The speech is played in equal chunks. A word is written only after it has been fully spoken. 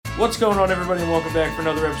What's going on, everybody, and welcome back for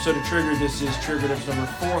another episode of Triggered. This is Triggered episode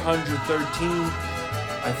number 413,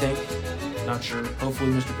 I think. Not sure.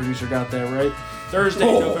 Hopefully Mr. Producer got that right. Thursday,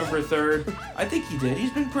 November 3rd. I think he did.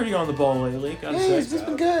 He's been pretty on the ball lately. He's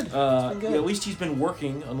been good. Yeah, at least he's been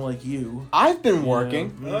working, unlike you. I've been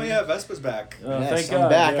working. Yeah. Oh, yeah, Vespa's back. Thank God. I'm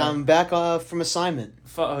back. Yeah. I'm back from assignment.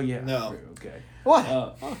 Oh, yeah. No. Okay.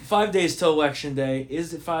 What? 5 days till Election Day.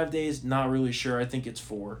 Is it 5 days? Not really sure. I think it's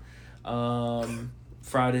 4.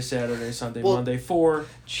 Friday, Saturday, Sunday, Monday, 4.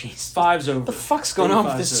 Jeez. 5's over. What the fuck's going on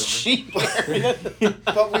with this sheet?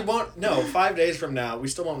 But we won't... No, 5 days from now, we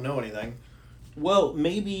still won't know anything. Well,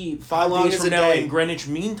 maybe How 5 long days is from a now day? in Greenwich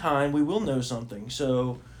Mean Time, we will know something.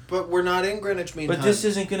 So, But we're not in Greenwich Mean but Time. this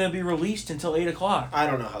isn't going to be released until 8 o'clock. I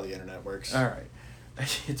don't know how the internet works. All right.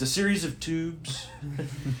 It's a series of tubes.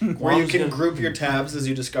 Where you can group your tabs, as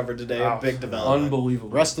you discovered today. A big development. Unbelievable.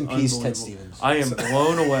 Rest in peace, Ted Unbelievable. Stevens. I am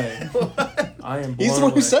blown away. I am blown He's the one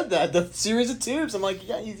away. who said that. The series of tubes. I'm like,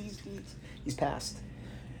 yeah, he's passed.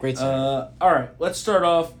 Great story. All right, let's start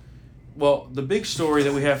off. Well, the big story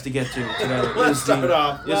that we have to get to today Let's start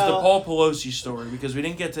off. is the Paul Pelosi story, because we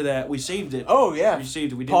didn't get to that. We saved it. Oh yeah, We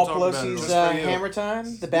saved it. We didn't Paul talk about it. Pelosi's Just for you. hammer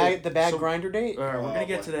time. The bag So- grinder date. All right, we're Oh, gonna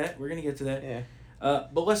get boy. to that. We're gonna get to that. Yeah.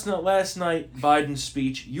 But let's not. Last night, Biden's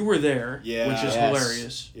speech. You were there, Yeah. which is Yes.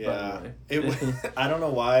 hilarious. Yeah. By the way. I don't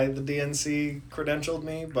know why the DNC credentialed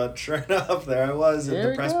me, but sure enough, there I was at There the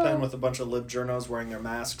we press go. pen with a bunch of lib journos wearing their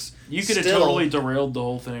masks. You could have Still- totally derailed the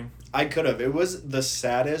whole thing. I could have. It was the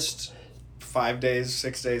saddest 5 days,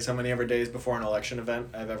 6 days, how many ever days before an election event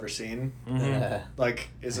I've ever seen. Mm-hmm. Yeah. Like,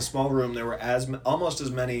 it's a small room. There were almost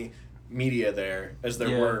as many media there as there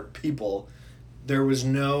Yeah. were people. There was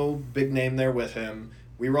no big name there with him.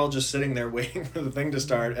 We were all just sitting there waiting for the thing to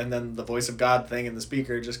start, and then the voice of God thing in the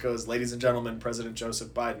speaker just goes, "Ladies and gentlemen, President Joseph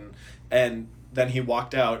Biden." And then he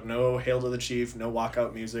walked out. No hail to the chief, no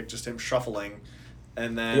walkout music, just him shuffling.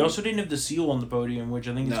 And then... They also didn't have the seal on the podium, which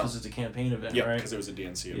I think is No. because it's a campaign event, Yeah, right? because it was a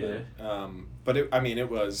DNC Yeah. event. But it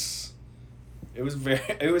was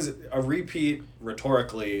a repeat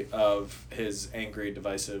rhetorically of his angry,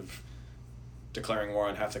 divisive, declaring war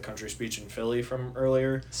on half the country speech in Philly from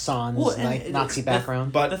earlier. Sans Well, and- Nazi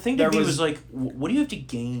background. But the thing to me was like, what do you have to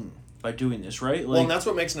gain by doing this, right? Like, well, and that's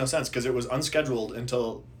what makes no sense, because it was unscheduled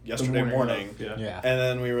until yesterday morning. of, yeah. yeah. And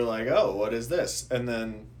then we were like, oh, what is this? And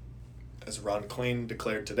then, as Ron Klain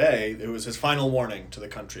declared today, it was his final warning to the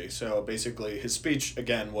country. So basically, his speech,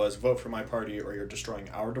 again, was vote for my party or you're destroying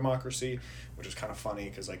our democracy, which is kind of funny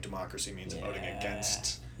because, like, democracy means voting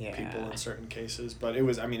against people in certain cases. But it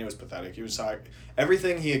was pathetic. He was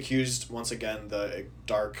everything he accused, once again, the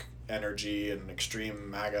dark energy and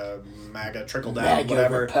extreme MAGA trickle down,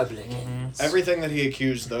 whatever. Republicans. Everything that he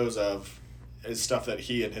accused those of is stuff that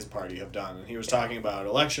he and his party have done. And he was talking about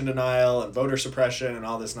election denial and voter suppression and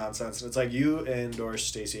all this nonsense. And it's like, you endorse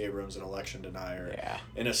Stacey Abrams, an election denier,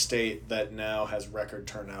 in a state that now has record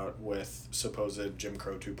turnout with supposed Jim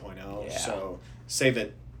Crow 2.0. Yeah. So say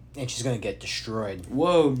that... And she's gonna get destroyed.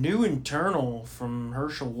 Whoa, new internal from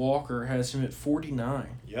Herschel Walker has him at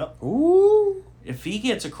 49. Yep. Ooh. If he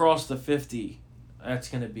gets across the 50, that's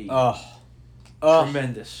going to be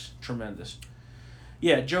tremendous.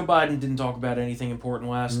 Yeah, Joe Biden didn't talk about anything important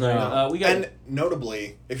last No. night. And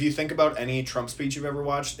notably, if you think about any Trump speech you've ever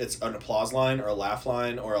watched, it's an applause line or a laugh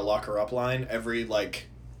line or a lock her up line every,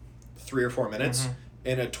 3 or 4 minutes. Mm-hmm.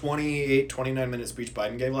 In a 29-minute speech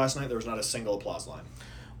Biden gave last night, there was not a single applause line.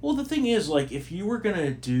 Well, the thing is, if you were going to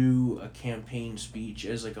do a campaign speech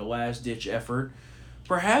as, a last-ditch effort,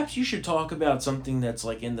 perhaps you should talk about something that's,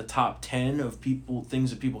 in the top 10 of things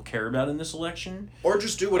that people care about in this election. Or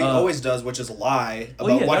just do what he always does, which is lie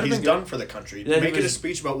about what he's done for the country. Make it a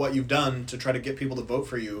speech about what you've done to try to get people to vote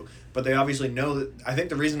for you. But they obviously know that... I think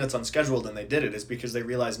the reason it's unscheduled and they did it is because they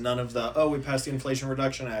realized none of the, we passed the Inflation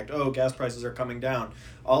Reduction Act, gas prices are coming down.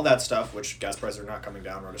 All that stuff, which gas prices are not coming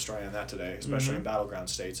down, we're destroying that today, especially in battleground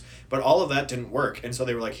states. But all of that didn't work. And so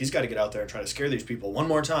they were like, he's got to get out there and try to scare these people one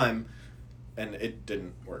more time. And it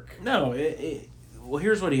didn't work. No, well,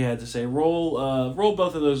 here's what he had to say. Roll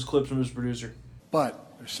both of those clips, Mr. Producer.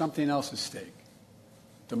 But there's something else at stake.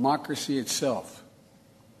 Democracy itself.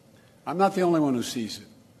 I'm not the only one who sees it.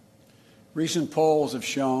 Recent polls have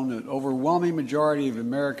shown that overwhelming majority of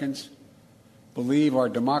Americans believe our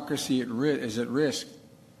democracy is at risk,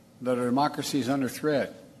 that our democracy is under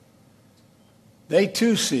threat. They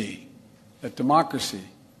too see that democracy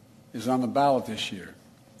is on the ballot this year.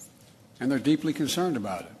 And they're deeply concerned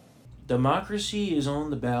about it. Democracy is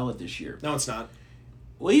on the ballot this year. No, it's not.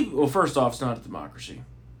 Well, first off, it's not a democracy.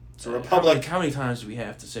 It's a republic. How many times do we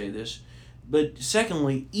have to say this? But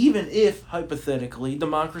secondly, even if, hypothetically,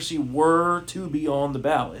 democracy were to be on the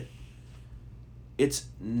ballot, it's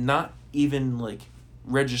not even, like,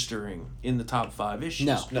 registering in the top 5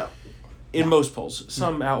 issues. No. In most polls.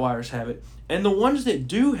 Some outliers have it. And the ones that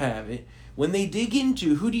do have it, when they dig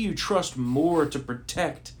into who do you trust more to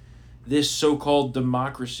protect this so-called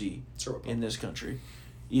democracy in this country,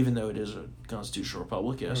 even though it is a constitutional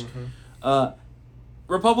republic, yes,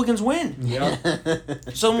 Republicans win. Yeah.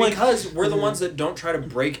 So because we're the ones that don't try to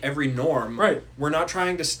break every norm. Right. We're not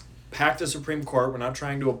trying to pack the Supreme Court. We're not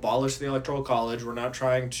trying to abolish the Electoral College. We're not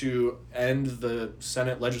trying to end the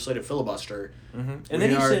Senate legislative filibuster. And we then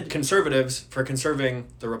he are said, conservatives for conserving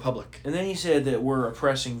the republic. And then he said that we're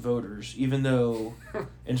oppressing voters, even though,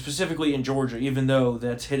 and specifically in Georgia, even though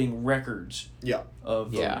that's hitting records of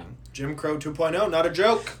voting. Yeah. Jim Crow 2.0, not a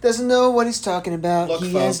joke. Doesn't know what he's talking about. Look,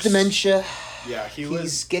 he folks, has dementia. Yeah,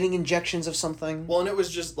 he's getting injections of something. Well, and it was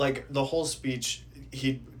just like the whole speech,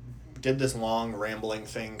 he did this long rambling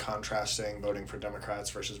thing contrasting voting for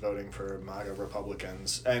Democrats versus voting for MAGA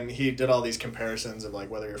Republicans. And he did all these comparisons of like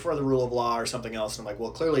whether you're for the rule of law or something else. And I'm like,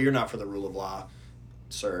 well, clearly you're not for the rule of law,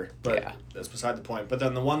 sir. But that's beside the point. But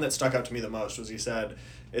then the one that stuck out to me the most was he said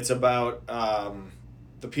it's about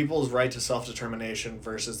the people's right to self-determination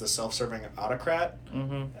versus the self-serving autocrat.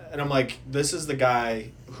 And I'm like, this is the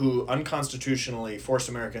guy who unconstitutionally forced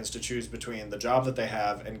Americans to choose between the job that they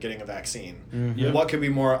have and getting a vaccine. What could be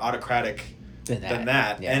more autocratic than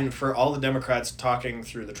that? Yeah. And for all the Democrats talking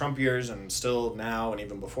through the Trump years and still now and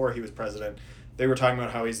even before he was president, they were talking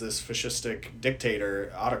about how he's this fascistic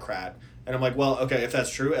dictator, autocrat. And I'm like, well, okay, if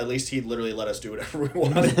that's true, at least he literally let us do whatever we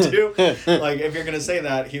wanted to. Like, if you're going to say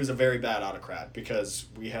that, he was a very bad autocrat because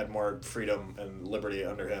we had more freedom and liberty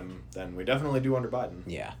under him than we definitely do under Biden.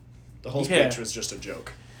 Yeah. The whole speech was just a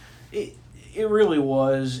joke. It really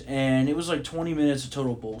was, and it was like 20 minutes of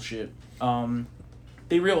total bullshit.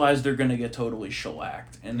 They realize they're going to get totally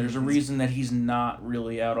shellacked, and there's a reason that he's not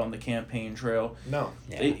really out on the campaign trail. No.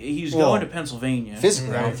 Yeah. He's going to Pennsylvania.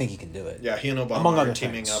 Physically, I don't think he can do it. Yeah, he and Obama Among are other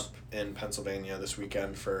teaming things. up in Pennsylvania this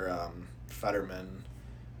weekend for Fetterman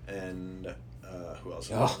and who else?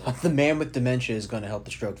 The man with dementia is going to help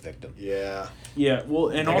the stroke victim. Yeah. Yeah, well,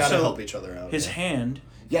 and They also gotta help each other out. his hand.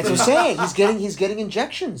 Yeah, that's what I'm saying. He's getting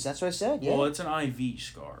injections. That's what I said. Yeah. Well, it's an IV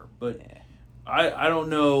scar, but I don't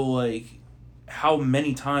know like how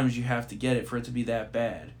many times you have to get it for it to be that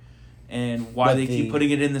bad, and why they keep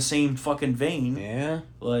putting it in the same fucking vein. Yeah.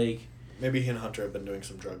 Like maybe he and Hunter have been doing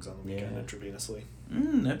some drugs on the weekend intravenously.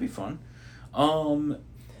 That'd be fun. Or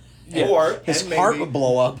his heart would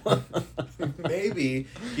blow up. Maybe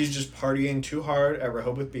he's just partying too hard at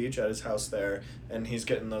Rehoboth Beach at his house there, and he's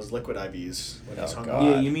getting those liquid IVs when he's hung out.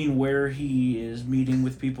 Yeah, you mean where he is meeting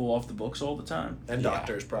with people off the books all the time? And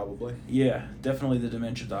doctors, probably. Yeah, definitely the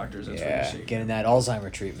dementia doctors. That's what you see. Getting that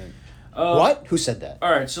Alzheimer treatment. What? Who said that?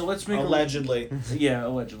 All right, so let's make allegedly.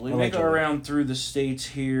 Allegedly. Make our round through the states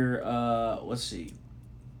here. Let's see.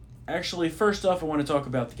 Actually, first off, I want to talk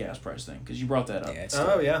about the gas price thing, because you brought that up.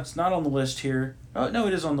 It's not on the list here. Oh, no,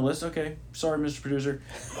 it is on the list. Okay. Sorry, Mr. Producer.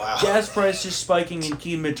 Wow. Gas prices spiking in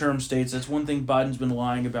key midterm states. That's one thing Biden's been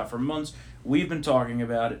lying about for months. We've been talking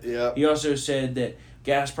about it. Yep. He also said that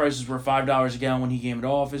gas prices were $5 a gallon when he came into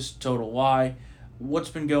office. Total lie. What's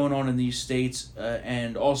been going on in these states,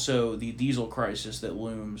 and also the diesel crisis that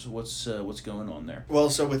looms? What's going on there?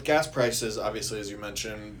 Well, so with gas prices, obviously, as you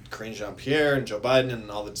mentioned, Karine Jean-Pierre and Joe Biden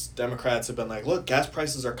and all the Democrats have been like, look, gas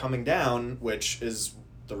prices are coming down, which is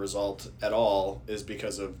the result at all is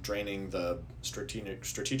because of draining the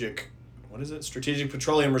strategic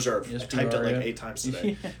petroleum reserve. Yes, I typed it like 8 times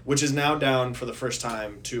today, which is now down for the first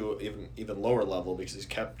time to even lower level because he's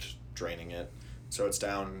kept draining it. So it's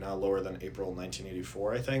down now lower than April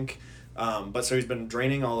 1984, I think. But so he's been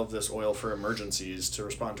draining all of this oil for emergencies to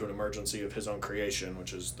respond to an emergency of his own creation,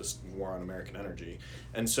 which is this war on American energy.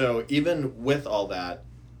 And so even with all that,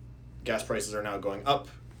 gas prices are now going up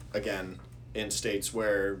again in states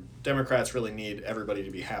where Democrats really need everybody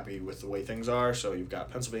to be happy with the way things are. So you've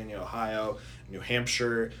got Pennsylvania, Ohio, New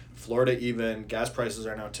Hampshire, Florida even. Gas prices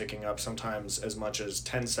are now ticking up sometimes as much as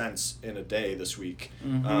 10 cents in a day this week,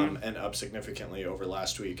 and up significantly over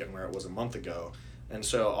last week and where it was a month ago. And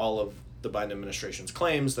so all of the Biden administration's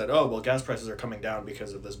claims that, gas prices are coming down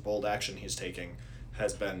because of this bold action he's taking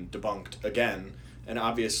has been debunked again. And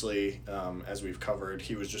obviously, as we've covered,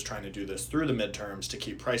 he was just trying to do this through the midterms to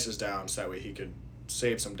keep prices down so that way he could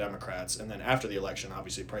save some Democrats. And then after the election,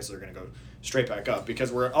 obviously, prices are going to go straight back up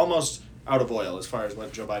because we're almost out of oil as far as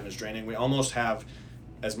what Joe Biden is draining. We almost have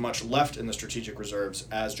as much left in the strategic reserves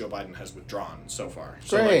as Joe Biden has withdrawn so far.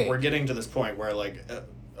 So we're getting to this point where,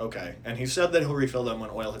 okay. And he said that he'll refill them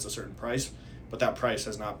when oil hits a certain price. but that price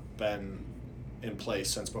has not been in place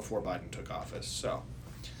since before Biden took office. So,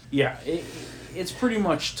 yeah, it's pretty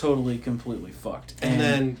much totally, completely fucked. And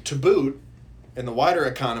then to boot, in the wider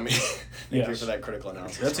economy, thank you Yes. for that critical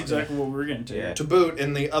analysis. That's exactly what we're getting to. Yeah. To boot,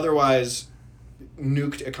 in the otherwise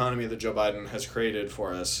nuked economy that Joe Biden has created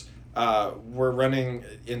for us, we're running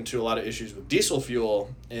into a lot of issues with diesel fuel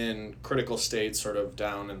in critical states, sort of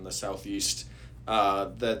down in the southeast.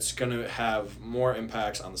 That's going to have more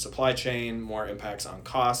impacts on the supply chain, more impacts on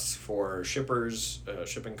costs for shippers,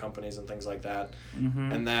 shipping companies, and things like that.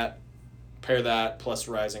 Mm-hmm. And pair that plus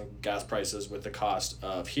rising gas prices with the cost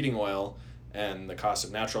of heating oil and the cost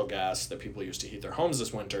of natural gas that people use to heat their homes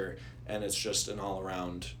this winter, and it's just an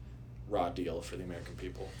all-around raw deal for the American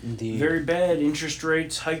people. Indeed. Very bad. Interest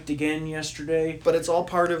rates hiked again yesterday. But it's all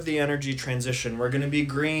part of the energy transition. We're going to be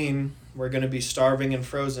green. We're going to be starving and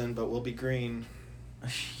frozen, but we'll be green.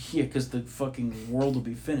 Yeah, because the fucking world will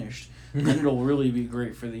be finished. And it'll really be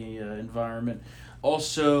great for the environment.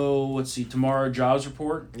 Also, let's see, tomorrow, jobs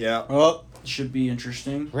report. Yeah. Oh, Should be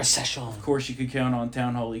interesting. recession. Of course, you could count on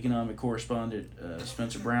Town Hall economic correspondent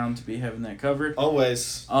Spencer Brown to be having that covered. Always.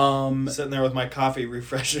 Sitting Sitting there with my coffee,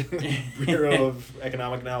 refreshing Bureau of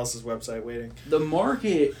Economic Analysis website, waiting. The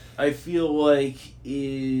market, I feel like,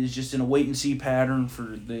 is just in a wait-and-see pattern for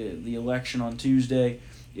the election on Tuesday.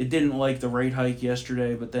 It didn't like the rate hike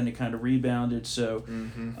yesterday, but then it kind of rebounded. So,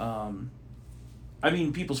 I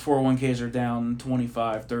mean, people's 401ks are down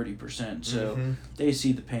 25-30%, so they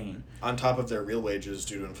see the pain. On top of their real wages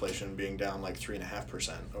due to inflation being down like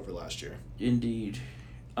 3.5% over last year. Indeed.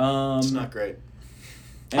 It's not great.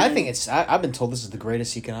 I think it's. I've been told this is the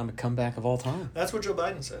greatest economic comeback of all time, That's what Joe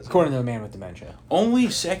Biden says. according to a man with dementia. only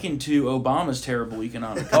second to Obama's terrible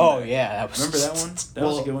economic Oh comeback. yeah, that was. Remember that one? That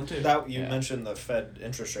was a good one, too. You Yeah. mentioned the Fed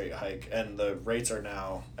interest rate hike, and the rates are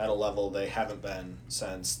now at a level they haven't been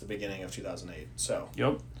since the beginning of 2008. So,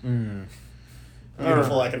 Yep.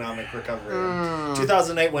 beautiful economic recovery.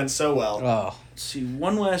 2008 went so well. Oh, Let's see,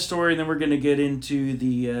 one last story, and then we're going to get into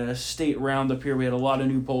the state roundup here. We had a lot of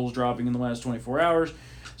new polls dropping in the last 24 hours.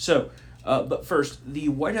 So, but first, the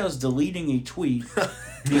White House deleting a tweet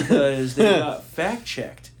because they got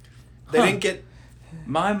fact-checked. They didn't get...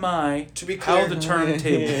 My, To be how clear- the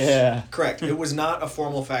turntables. yeah. Correct. It was not a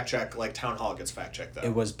formal fact check like Town Hall gets fact checked, though.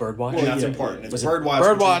 It was Birdwatch. And that's yeah, important. yeah. It's Was it Birdwatch,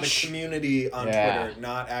 Birdwatch? which is the community on Yeah. Twitter,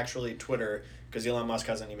 not actually Twitter, because Elon Musk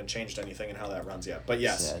hasn't even changed anything in how that runs yet. But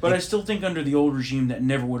yes. Yeah. But I still think under the old regime that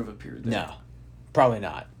never would have appeared there. No, probably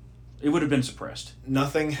not. It would have been suppressed.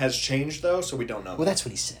 Nothing has changed, though, so we don't know. Well, that's what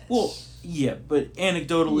he says. Well, yeah, but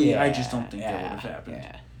anecdotally, yeah, I just don't think that would have happened.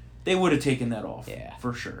 Yeah. They would have taken that off, Yeah.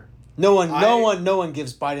 for sure. No one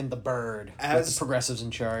gives Biden the bird with As- the progressives in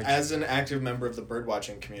charge. As an active member of the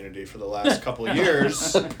birdwatching community for the last couple of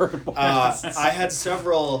years, Birdwatch. I had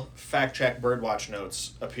several fact-check birdwatch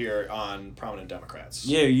notes appear on prominent Democrats.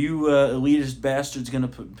 Yeah, you elitist bastards gonna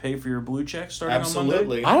pay for your blue check starting on Monday?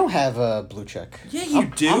 Absolutely. I don't have a blue check. Yeah, you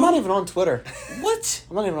do. I'm not even on Twitter. What?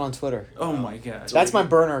 I'm not even on Twitter. Oh my god. That's my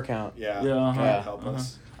burner account. Yeah. Yeah, uh-huh. Can't help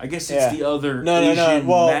us. I guess it's Yeah. the other No. Asian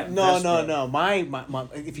Well, Matt no. Vespa. My,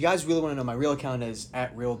 if you guys really want to know, my real account is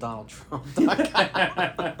 @realdonaldtrump.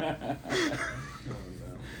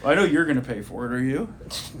 I know you're gonna pay for it, are you?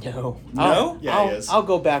 No. No? Yeah, he is. I'll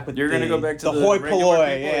go back with You're the, gonna go back to the hoi regular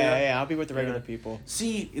polloi. people, Yeah. I'll be with the regular Yeah. people.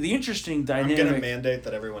 See, the interesting I'm dynamic. going to mandate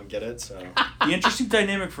that everyone get it, so The interesting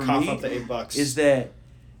dynamic for cough me up the $8. is that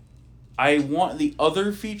I want the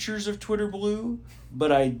other features of Twitter Blue, but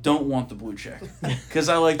I don't want the blue check because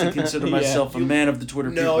I like to consider Yeah. myself a man of the Twitter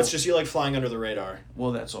people. No, it's just you like flying under the radar.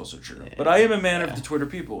 Well, that's also true. But I am a man of the Twitter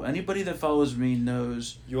people. Anybody that follows me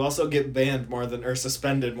knows. You also get banned more than or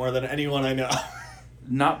suspended more than anyone I know.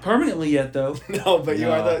 Not permanently yet, though. No, but you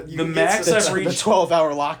No. are the you The get max suspended. I've The reached-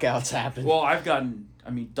 12-hour lockouts happen. Well, I've gotten,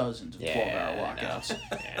 dozens of 12-hour Yeah, lockouts.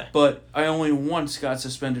 Yeah. But I only once got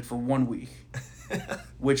suspended for 1 week,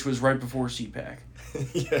 which was right before CPAC.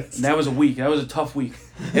 Yes. And that was a week. That was a tough week.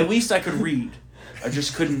 At least I could read. I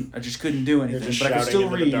just couldn't do You're anything. just But I could shouting still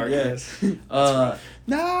into read. the darkness. Yeah.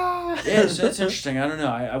 Nah. Yeah, so that's interesting. I don't know.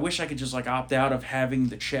 I wish I could just opt out of having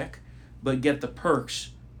the check, but get the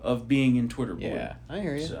perks of being in Twitter Blue. Yeah, I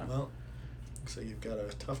hear you. So, Well, looks like you've got a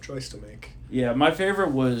tough choice to make. yeah, my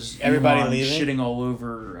favorite was Everybody Elon leaving? shitting all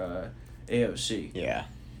over AOC. Yeah.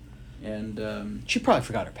 And She probably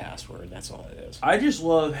forgot her password. That's all it is. I just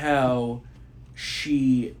love how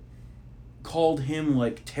she called him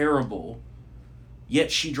terrible, yet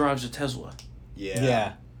she drives a Tesla.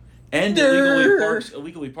 Yeah. And Durr.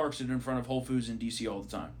 illegally parks it in front of Whole Foods in DC all the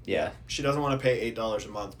time. Yeah. She doesn't want to pay $8 a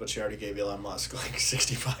month, but she already gave Elon Musk like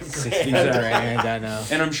 65 grand. Exactly. Grand, I know.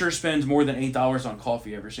 And I'm sure spends more than $8 on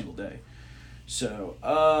coffee every single day. So,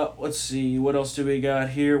 let's see. What else do we got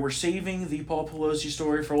here? We're saving the Paul Pelosi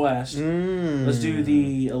story for last. Let's do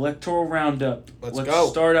the electoral roundup. Let's go.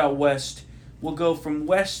 Start out west. We'll go from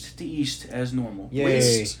west to east as normal. Yay.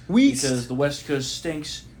 West. Because the West Coast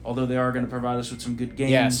stinks, although they are going to provide us with some good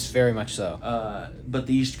games. Yes, very much so. But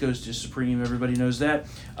the East Coast is supreme. Everybody knows that.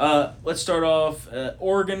 Let's start off.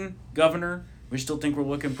 Oregon governor. We still think we're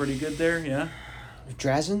looking pretty good there, yeah?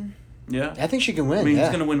 Drazen? Yeah. I think she can win. I mean, he's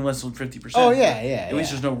going to win less than 50%. Oh, yeah. At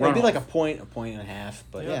least there's no runoff. It'd be like a point and a half.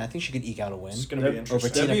 But yeah, I think she could eke out a win. It's going to be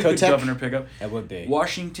interesting. That'd be a good governor pickup. That would be.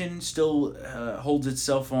 Washington still holds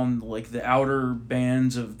itself on like the outer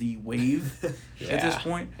bands of the wave at this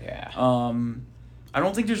point. Yeah. I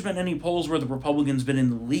don't think there's been any polls where the Republicans been in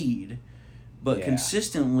the lead, but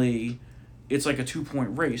consistently it's like a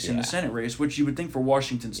 2-point race in the Senate race, which you would think for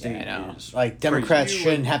Washington State is like Democrats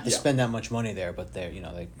shouldn't have to spend that much money there, but they're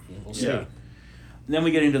we'll see. Yeah. Then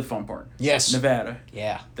we get into the fun part. Yes. Nevada.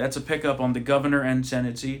 Yeah. That's a pickup on the governor and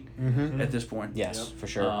Senate seat at this point. Yes, for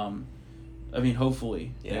sure. I mean,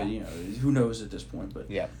 hopefully. Yeah. Who knows at this point,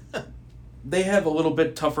 but yeah. They have a little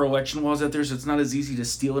bit tougher election laws out there, so it's not as easy to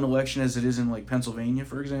steal an election as it is in like Pennsylvania,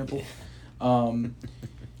 for example.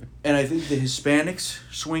 And I think the Hispanics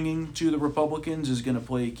swinging to the Republicans is going to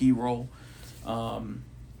play a key role.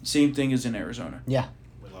 Same thing as in Arizona. Yeah.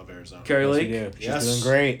 We love Arizona. Carrie Lake. She's doing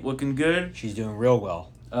great. Looking good. She's doing real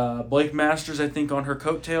well. Blake Masters, I think, on her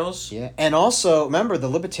coattails. Yeah. And also, remember, the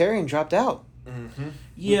Libertarian dropped out.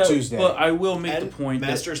 Yeah, Tuesday. but I will make the point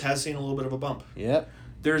Masters has seen a little bit of a bump. Yep.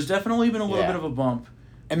 There's definitely been a little bit of a bump.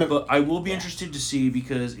 But I will be Yeah. interested to see,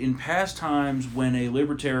 because in past times when a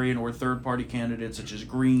libertarian or third-party candidate, such as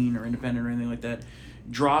Green or Independent or anything like that,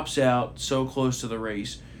 drops out so close to the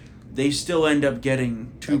race, they still end up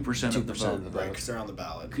getting 2% of the vote. Right, because they're on the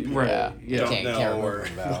ballot. Right, yeah. Don't know Can't or remove them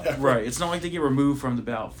from the ballot. Right, it's not like they get removed from the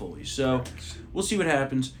ballot fully. So we'll see what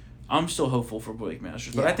happens. I'm still hopeful for Blake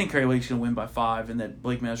Masters, but I think Carrie Lake's going to win by 5, and that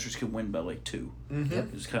Blake Masters could win by like 2.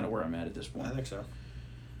 Mm-hmm. Is kind of where I'm at this point. I think so.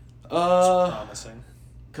 Promising.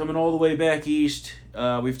 Coming all the way back east,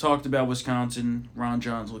 we've talked about Wisconsin. Ron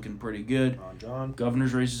John's looking pretty good. Ron John.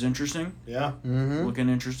 Governor's race is interesting. Yeah. Mm-hmm. Looking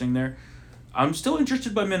interesting there. I'm still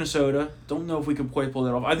interested by Minnesota. Don't know if we can quite pull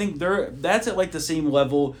that off. I think that's at like the same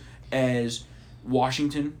level as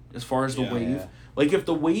Washington as far as the wave. Yeah. Like if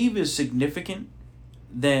the wave is significant,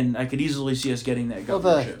 then I could easily see us getting that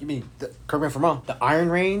governorship. Correct me if I'm wrong, the Iron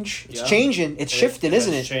Range, it's Yeah. changing, it's shifting,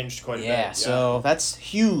 isn't it? It's changed quite a bit. Yeah, so that's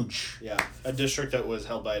huge. Yeah, a district that was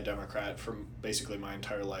held by a Democrat for basically my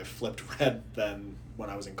entire life flipped red then when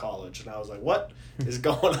I was in college, and I was like, "What is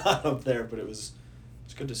going on up there?" But it's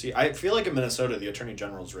good to see. I feel like in Minnesota, the Attorney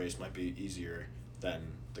General's race might be easier than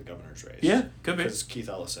the governor's race. Yeah, could be. Because Keith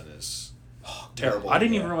Ellison is terrible. I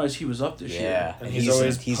didn't even realize he was up this year. And he's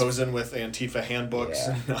always posing with Antifa handbooks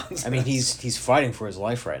and nonsense. I mean, he's fighting for his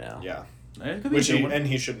life right now. Yeah. It could be a good one. And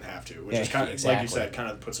he shouldn't have to, which Yeah, is kind of exactly. like you said, kind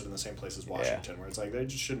of puts it in the same place as Washington, where it's like they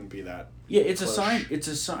just shouldn't be that. Yeah, it's push. a sign. It's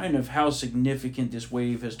a sign of how significant this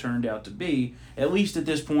wave has turned out to be, at least at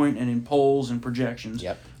this point, and in polls and projections.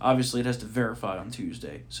 Yep. Obviously, it has to verify on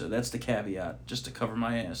Tuesday, so that's the caveat, just to cover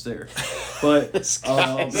my ass there. But This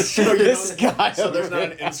guy. So This guy. So there's not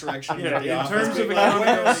an insurrection. Yeah, in the in office terms of being like,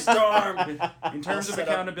 accountability- storm. in terms of set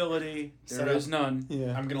up- accountability, set there up- is none.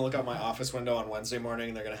 Yeah. I'm gonna look out my office window on Wednesday morning,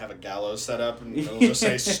 and they're gonna have a gallows set up, and it'll just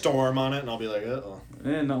say "storm" on it, and I'll be like, "Oh."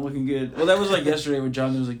 Not looking good. Well, that was like yesterday when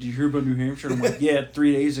John was like, "Did you hear about New Hampshire?" I'm like, "Yeah,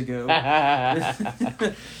 3 days ago."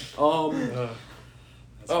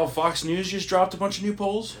 Fox News just dropped a bunch of new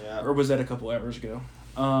polls, or was that a couple hours ago?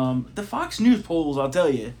 The Fox News polls, I'll tell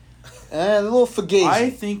you, A little fugazi. I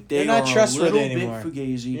think they're not are a trustworthy little anymore. bit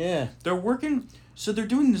fugazi. Yeah. They're working. So they're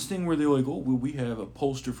doing this thing where they're like, "Oh, well, we have a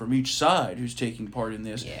pollster from each side who's taking part in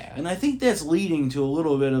this," Yeah. and I think that's leading to a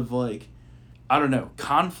little bit of like, I don't know,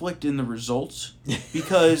 conflict in the results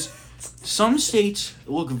because some states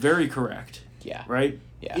look very correct. Yeah. Right.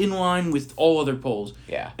 Yeah. In line with all other polls.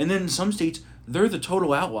 Yeah. And then in some states, they're the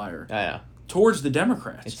total outlier I know. towards the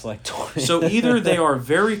Democrats. It's like So either they are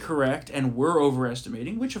very correct and we're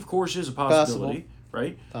overestimating, which of course is a possibility,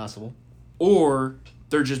 right? possible. Or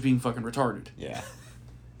they're just being fucking retarded. Yeah.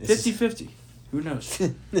 50-50. Who knows?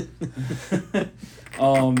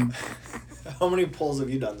 How many polls have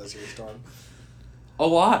you done this year, Storm? A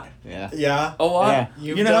lot. Yeah. Yeah. A lot. Yeah.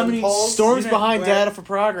 You've You know how done many polls? Storm's you know- behind data for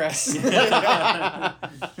progress.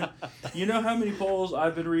 You know how many polls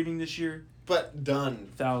I've been reading this year? But done.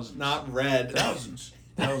 Thousands. Not read. Thousands.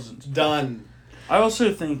 Thousands. Done. I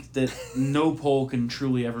also think that no poll can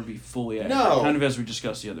truly ever be fully accurate. No. Kind of as we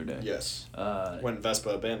discussed the other day. Yes. When Vespa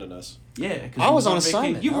abandoned us. Yeah, because I was on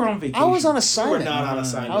assignment. You were on vacation. I was on You assignment. were not on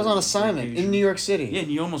assignment. I was on assignment in New York City. Yeah,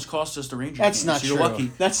 and you almost cost us the Rangers That's game, not so true. you're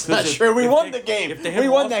lucky. That's not true. We won the game. We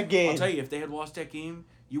won that game. I'll tell you, if they had lost that game,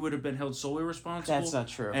 you would have been held solely responsible. That's not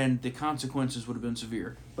true. And the consequences would have been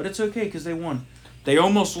severe. But it's okay because they won. They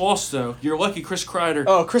almost lost though. You're lucky. Chris Kreider.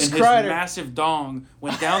 Oh, Chris and Kreider. His massive dong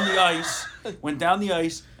went down the ice.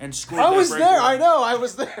 And scored. I was that there. breakaway. I know. I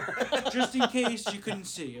was there. Just in case you couldn't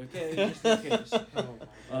see, okay? Just in case.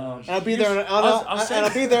 And I'll be there.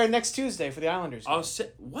 I'll be there next Tuesday for the Islanders. I'll say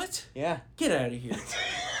what? Yeah. Get out of here.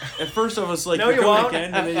 At first I was like, No, you're you going won't.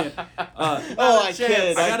 again. And then, I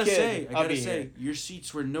kid. I gotta say, I'll be here. your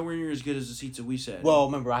seats were nowhere near as good as the seats that we sat. Well,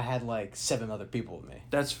 remember, I had like 7 other people with me.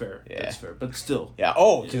 That's fair. Yeah. That's fair. But still. Yeah.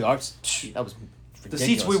 Oh, dude, that was ridiculous. The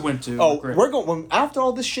seats we went to. Oh, were great. we're going after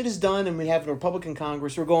all this shit is done, and we have a Republican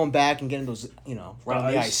Congress. We're going back and getting those, right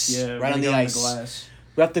on the ice. Yeah, right on the ice. Glass.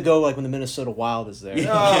 We have to go like when the Minnesota Wild is there.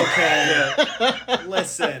 Okay.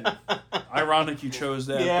 Listen. Ironic you chose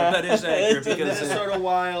that, Yeah. but that is accurate The because Minnesota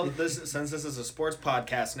Wild, since this is a sports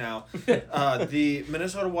podcast now, the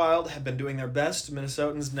Minnesota Wild have been doing their best.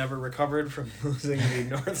 Minnesotans never recovered from losing the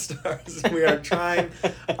North Stars. We are trying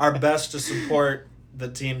our best to support the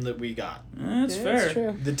team that we got. that's fair. That's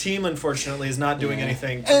true. The team, unfortunately, is not doing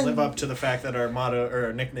anything to live up to the fact that our motto or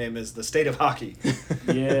our nickname is the state of hockey.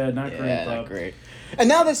 Yeah, not great. Yeah, Bob. not great. And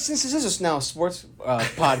now that since this is now a sports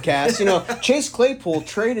podcast, Chase Claypool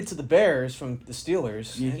traded to the Bears from the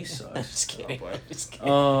Steelers. Yeah, he sucks. Just kidding. Oh, boy. Just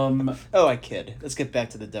kidding. I kid. Let's get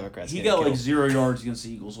back to the Democrats. He getting got like killed. 0 yards against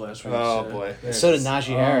the Eagles last week. Oh, so. boy. So did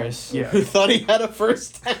Najee Harris, yeah. who thought he had a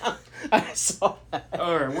first down. I saw that.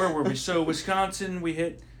 All right, where were we? So Wisconsin, we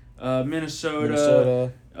hit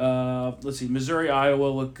Minnesota. Let's see, Missouri, Iowa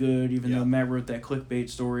looked good, even though Matt wrote that clickbait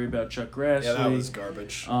story about Chuck Grassley. Yeah, that was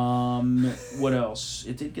garbage. What else?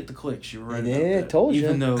 It did get the clicks. You were right. It about did, that. told you.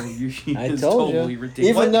 Even though I it's told totally you.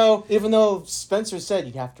 ridiculous. Even though Spencer said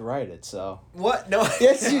you have to write it, so. What? No.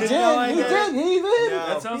 Yes, you did. No, I He didn't. did. He did. No.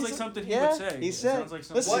 That sounds like something he would say. He It said. sounds like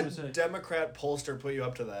something he would say. What Democrat pollster put you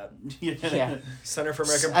up to that? Yeah. Center for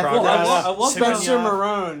American I Progress. love Spencer how-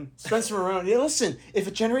 Marone. Spencer Marone. Yeah, listen. If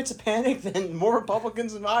it generates a panic, then more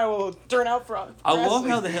Republicans in Iowa will turn out for. I love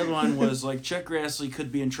how the headline was like Chuck Grassley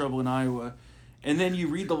could be in trouble in Iowa. And then you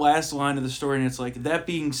read the last line of the story and it's like, that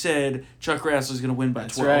being said, Chuck Grassley's going to win by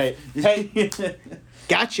 12. right. Hey.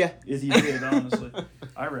 Gotcha. If you did, honestly.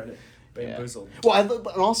 I read it. Bamboozled. Well, and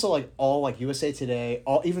also all USA Today,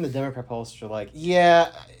 even the Democrat pollsters are like,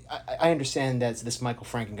 yeah, I understand that this Michael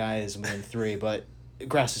Franken guy is winning 3, but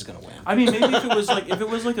Grass is gonna win. I mean, maybe if it was like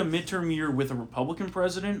a midterm year with a Republican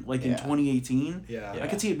president, like in 2018, I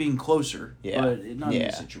could see it being closer. But not in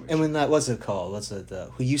this situation. And when what's it called?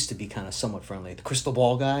 Who used to be kind of somewhat friendly, the crystal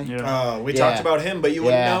ball guy. Yeah. We talked about him, but you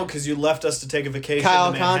wouldn't know because you left us to take a vacation.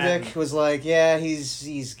 Kyle to Manhattan. Kondik was like, yeah,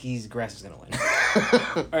 he's Grass is gonna win.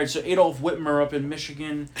 All right, so Adolf Whitmer up in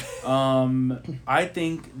Michigan. I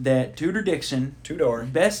think that Tudor Dixon, Tudor,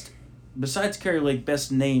 besides Kerry Lake,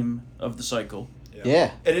 best name of the cycle.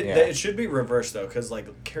 Yeah. It should be reversed though, because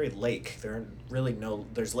like Kerry Lake,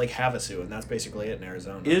 there's Lake Havasu, and that's basically it in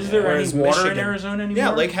Arizona. Is there any Whereas water in Arizona anymore?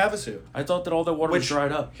 Yeah, Lake Havasu. I thought that all the water was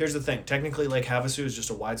dried up. Here's the thing: technically, Lake Havasu is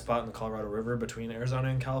just a wide spot in the Colorado River between Arizona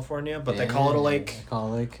and California, but they call it a lake.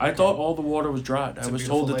 I thought all the water was dried. I was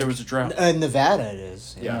told that there was a drought. Nevada it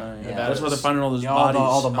is. Yeah. That's why they're finding all those bodies.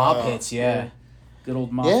 All the mob pits. Yeah. Good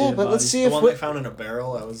old mafia but let's bodies. see The if one they found in a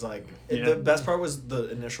barrel, I was like, the best part was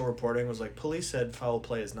the initial reporting was like, police said foul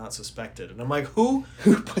play is not suspected, and I'm like, who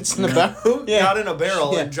puts in the barrel? Who got in a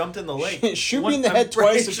barrel and jumped in the lake? Shoot me in the head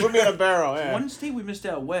twice and put me in a barrel. Yeah. One state we missed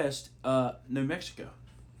out west, New Mexico.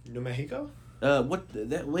 New Mexico?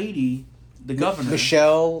 That lady, the governor,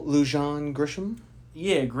 Michelle Lujan Grisham.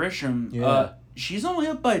 Yeah, Grisham. Yeah. She's only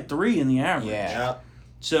up by 3 in the average. Yeah.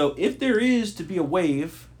 So if there is to be a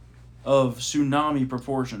wave of tsunami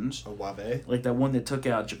proportions, A wave? like that one that took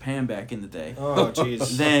out Japan back in the day. Oh,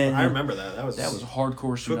 jeez. Then I remember that. That was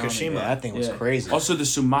hardcore tsunami. Fukushima. Yeah, that thing was crazy. Also, the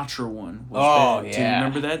Sumatra one was bad too. yeah.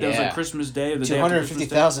 Remember that? That was like Christmas Day or the day after Christmas Day.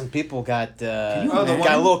 250,000 people got Can you got a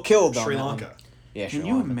imagine? little killed on Sri that one. Lanka. Yeah, Can Sri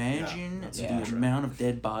you Lanka. imagine Yeah. the amount of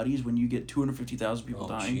dead bodies when you get 250,000 people Oh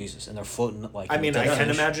dying? Jesus! And they're floating like. I mean, I dead can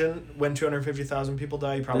fish. imagine when 250,000 people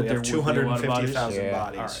die, you probably That have there would be a lot of 250,000 bodies.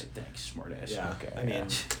 bodies. All right, thanks, smart ass. Yeah. Okay, I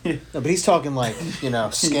mean, No, but he's talking like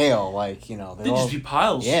scale, like They'd just be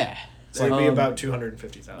piles. Yeah. It's like be about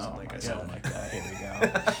 250,000. Like I said. Oh my God! Here we go.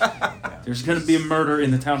 There's going to be a murder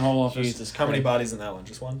in the town hall office. Jesus, how many bodies in that one?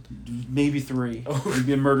 Just one? Maybe 3. It'd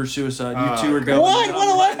be a murder-suicide. You 2 are going. What? Why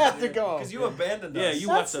do I have to go? Because you abandoned us. Yeah, you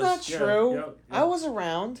That's left us. not true. Yep. I was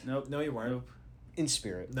around. Nope. No, you weren't. Nope. In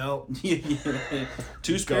spirit. No.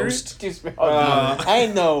 Two spirits? I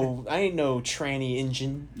ain't no tranny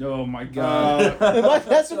engine. Oh my God.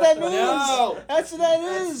 That's what that means. No. That's what that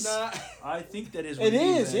is. I think that is what It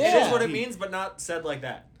is, It yeah. is what it means, but not said like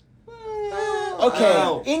that. Okay,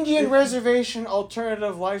 Oh. Indian reservation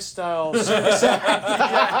alternative lifestyle.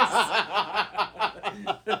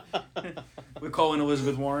 We're calling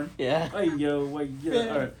Elizabeth Warren. Yeah. Hey, yo, wait, yeah.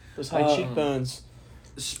 All right. Those high cheekbones.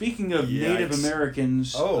 Speaking of Native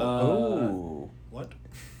Americans, What?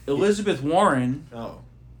 Elizabeth Warren Oh.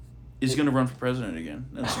 is going to run for president again.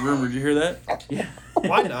 That's a rumor. Did you hear that? Yeah.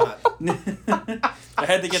 Why not? I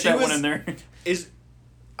had to get that one in there.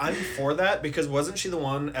 I'm for that because wasn't she the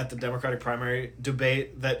one at the Democratic primary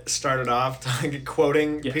debate that started off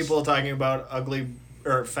quoting people talking about ugly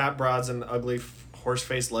or fat broads and ugly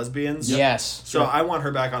horse-faced lesbians? Yep. Yes. So I want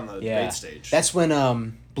her back on the debate stage. That's when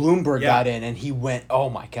Bloomberg got in and he went, oh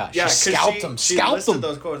my gosh, she scalped him. She Scalped listed him.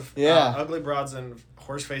 those quotes. Yeah. Ugly broads and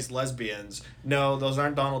horse-faced lesbians. No, those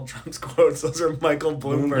aren't Donald Trump's quotes. Those are Michael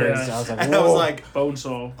Bloomberg's. Yeah. I was like, and I was like,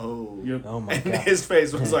 Bonesaw. oh. Yep. Oh my And God. his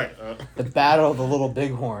face was like, The battle of the little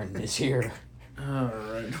bighorn is here. All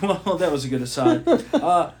right. Well, that was a good aside.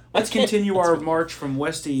 Let's continue our march from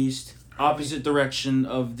west to east, opposite direction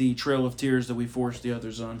of the Trail of Tears that we forced the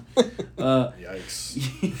others on. Yikes.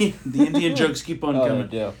 The Indian jokes keep on coming.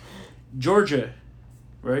 Yeah. Georgia,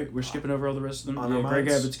 right? We're skipping over all the rest of them. On our Greg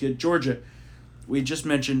minds. Abbott's good. Georgia, we just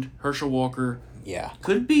mentioned Herschel Walker. Yeah.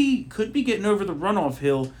 Could be getting over the runoff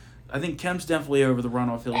hill. I think Kemp's definitely over the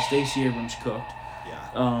runoff hill. Stacey Abrams cooked.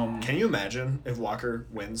 Yeah. Can you imagine if Walker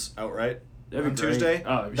wins outright That'd be on great. Tuesday?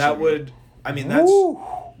 Oh, that'd be that so would. I mean,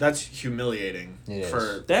 that's humiliating It is.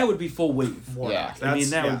 for That would be full wave. Warnock. Yeah. I mean,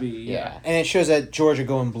 that would be Yeah. And it shows that Georgia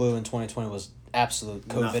going blue in 2020 was absolute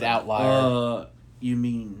COVID Nothing. outlier. You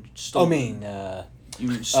mean stolen? You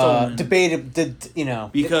mean stolen? Debated,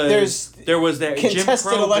 Because there was that Jim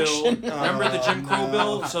contested Crow election. bill. Remember the Jim Crow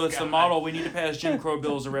bill? So it's the God. model. We need to pass Jim Crow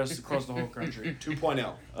bills across the whole country.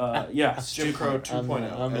 2.0. Yes. Jim Crow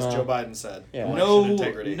 2.0, as Joe Biden said. Yeah. Election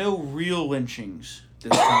integrity. No real lynchings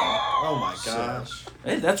this time. Oh my gosh.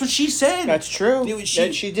 Hey, that's what she said. That's true.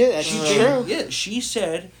 That she did. That's true. Yeah, she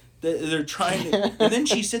said that they're trying to. And then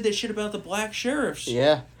she said that shit about the black sheriffs.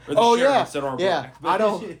 Yeah. Or the sheriffs that are yeah. black. I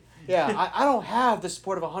don't. Yeah, I don't have the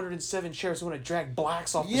support of 107 sheriffs who want to drag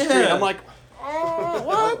blacks off the Yeah. street. I'm like,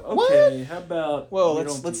 what? Okay, how about? Well, we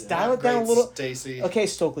let's don't do that. dial it down a Great little. Stacey. Okay,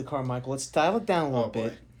 Stokely Carmichael, let's dial it down a little boy.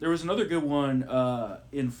 bit. There was another good one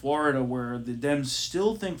in Florida where the Dems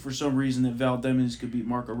still think for some reason that Val Demings could beat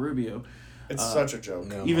Marco Rubio. It's such a joke.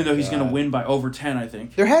 No. Even my though he's going to God. win by over 10, I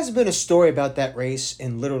think. There has been a story about that race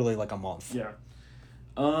in literally like a month. Yeah.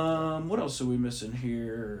 What else are we missing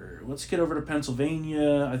here? Let's get over to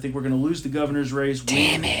Pennsylvania. I think we're going to lose the governor's race.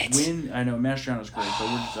 Damn it. Win. I know, Mastriano's great, but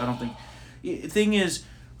I don't think... Thing is...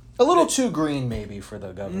 A little too green, maybe, for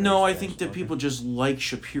the governor. No, I think that people just like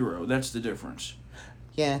Shapiro. That's the difference.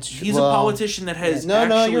 Yeah, it's true. He's a politician that has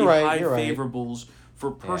actually you're right, high you're right. favorables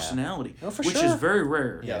for personality, No, for which sure. is very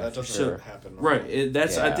rare. Yeah, that doesn't sure. happen. Right. I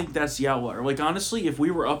Yeah. think that's the outlier. Like, honestly, if we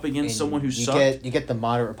were up against And someone who you sucked... you get the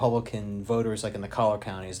moderate Republican voters like in the collar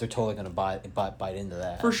counties. They're totally going to bite into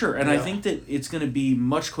that. For sure. And I Yeah. think that it's going to be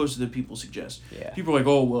much closer than people suggest. Yeah. People are like,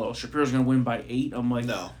 oh, well, Shapiro's going to win by 8. I'm like,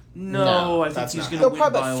 No. No, I think that's he's not going to They'll win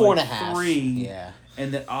probably by about 4.5. like 3. Yeah.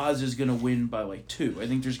 And that Oz is going to win by like 2. I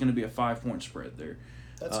think there's going to be a 5-point spread there.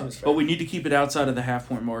 That seems fair. But we need to keep it outside of the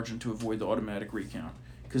half-point margin to avoid the automatic recount.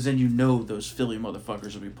 Because then you know those Philly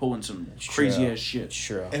motherfuckers will be pulling some crazy-ass shit. It's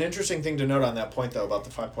true. An interesting thing to note on that point, though, about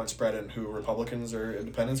the 5-point spread and who Republicans or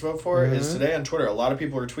independents vote for is today on Twitter, a lot of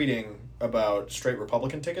people are tweeting about straight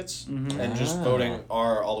Republican tickets and just voting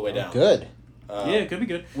R all the way down. Good. Yeah, it could be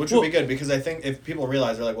good. Which would be good, because I think if people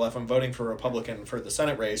realize, they're like, well, if I'm voting for Republican for the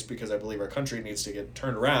Senate race because I believe our country needs to get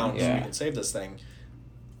turned around so we can save this thing,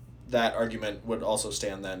 that argument would also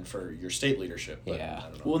stand then for your state leadership. But Yeah. I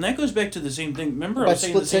don't know. Well, and that goes back to the same thing. Remember, I But was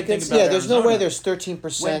saying the split same thing tickets? about Yeah, there's no Arizona. way there's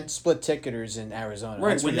 13% split ticketers in Arizona.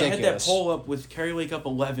 Right, That's when ridiculous. they had that poll up with Kerry Lake up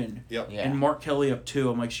 11 Yep. Yeah. and Mark Kelly up 2,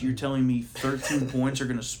 I'm like, so you're telling me 13 points are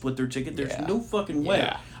going to split their ticket? There's Yeah. no fucking way.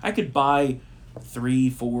 Yeah. I could buy 3,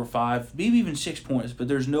 4, 5, maybe even 6 points, but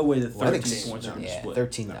there's no way that 13 I think points are going to yeah, split.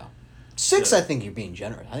 13 no. 6, I think you're being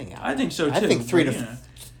generous. I think so, too. I think 3 to But, you know,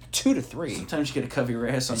 2 to 3. sometimes you got to cover your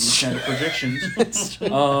ass on these kind of predictions.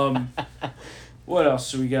 What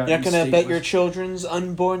else do we got? You're not gonna bet your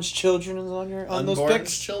unborn's children on those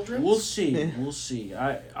picks? Children? We'll see. Yeah. We'll see.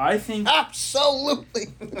 I think absolutely.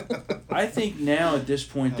 I think now at this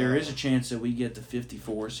point there is a chance that we get to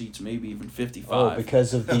 54 seats, maybe even 55. Oh,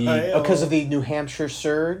 because of the New Hampshire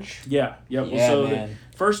surge. Yeah. Yeah, so man.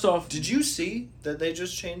 First off, did you see that they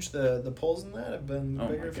just changed the polls in that have been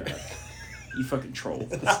bigger? My God. You fucking troll.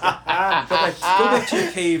 Go back to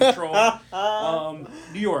your cave, troll.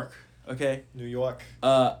 New York. Okay. New York.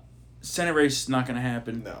 Senate race is not going to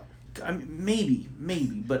happen. No. I mean,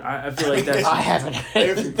 maybe, but I feel like that's... I haven't.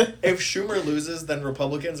 If Schumer loses, then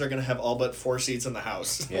Republicans are going to have all but 4 seats in the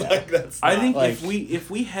House. Yeah. I think if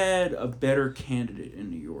we had a better candidate in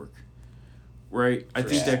New York, right? I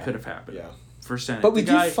think that could have happened. Yeah. For Senate. But we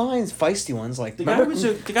do find feisty ones like the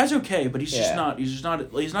guy's okay, but he's just not he's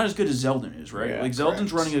not as good as Zeldin is, right? Yeah, like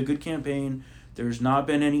Zeldin's running a good campaign. There's not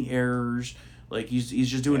been any errors. Like he's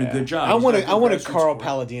just doing a good job. I wanted Carl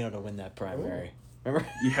Palladino to win that primary. Remember?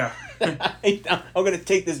 Yeah. I'm gonna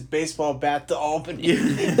take this baseball bat to Albany.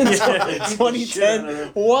 Yeah.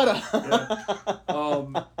 2010. What a.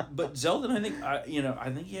 But Zeldin,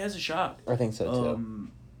 I think he has a shot. I think so too.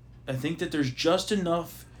 I think that there's just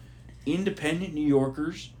enough independent New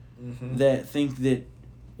Yorkers that think that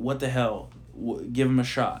what the hell, give him a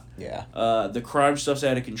shot. Yeah. The crime stuff's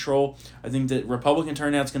out of control. I think that Republican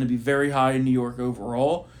turnout's going to be very high in New York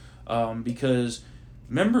overall, because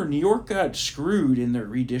remember New York got screwed in their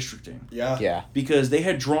redistricting. Yeah. Because they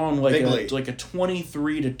had drawn like a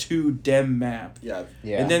 23-2 Dem map. Yeah.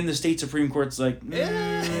 Yeah. And then the state Supreme Court's like,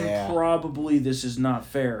 probably this is not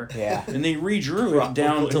fair. Yeah. And they redrew it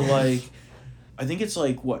down to like, I think it's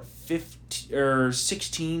like what 15 or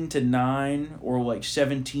 16-9 or like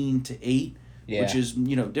 17-8, which is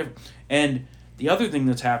different. And the other thing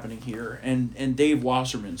that's happening here, and Dave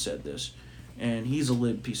Wasserman said this, and he's a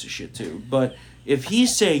lib piece of shit too. But if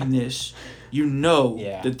he's saying this,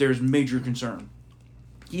 that there's major concern.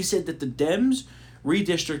 He said that the Dems'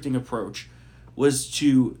 redistricting approach was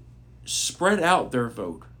to spread out their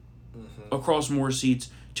vote across more seats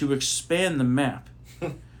to expand the map.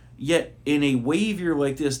 Yet, in a wave year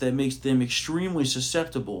like this that makes them extremely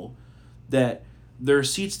susceptible that there are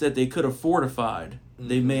seats that they could have fortified,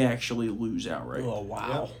 they may actually lose outright. Oh,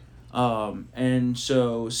 wow. Yep. And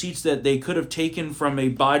so seats that they could have taken from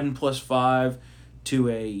a Biden +5 to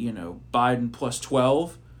a, Biden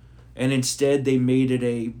 +12, and instead they made it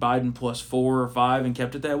a Biden +4 or 5 and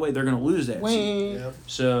kept it that way, they're going to lose that seat. Yep.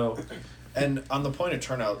 So... And on the point of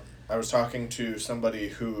turnout, I was talking to somebody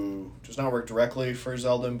who does not work directly for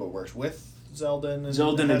Zeldin, but works with Zeldin. And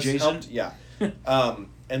Zeldin adjacent? Yeah.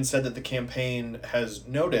 And said that the campaign has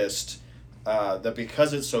noticed that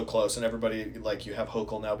because it's so close and everybody, like, you have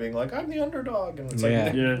Hochul now being like, I'm the underdog. And it's what?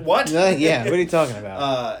 Yeah, what are you talking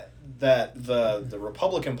about? That the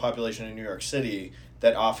Republican population in New York City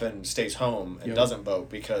that often stays home and doesn't vote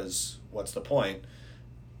because what's the point,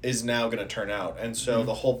 is now going to turn out. And so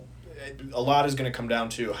a lot is going to come down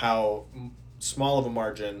to how small of a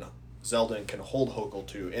margin Zeldin can hold Hochul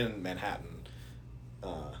to in Manhattan.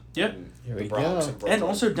 Yep. Here we Bronx go. And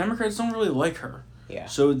also, Democrats don't really like her. Yeah.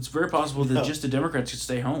 So it's very possible that just the Democrats could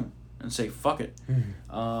stay home and say, fuck it.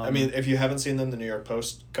 I mean, if you haven't seen them, the New York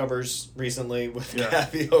Post covers recently with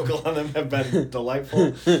Kathy Hochul on them have been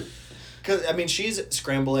delightful. Because, I mean, she's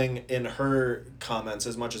scrambling in her comments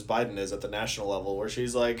as much as Biden is at the national level, where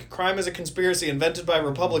she's like, crime is a conspiracy invented by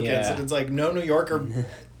Republicans. Yeah. And it's like, no New Yorker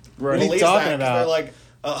What are you believes talking that. 'Cause about? they're like,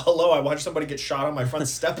 hello, I watched somebody get shot on my front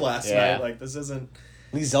step last Yeah. night. Like, this isn't...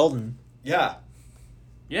 Lee Zeldin. Yeah.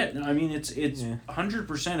 Yeah, no, I mean, it's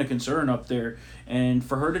 100% a concern up there. And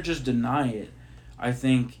for her to just deny it, I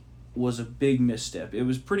think, was a big misstep. It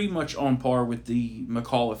was pretty much on par with the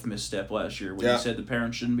McAuliffe misstep last year when he said the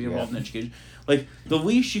parents shouldn't be involved in education. Like, the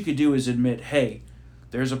least you could do is admit, hey,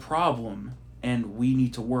 there's a problem and we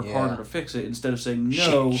need to work harder to fix it, instead of saying,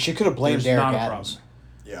 no, she could have blamed there's Eric not a Adams. problem.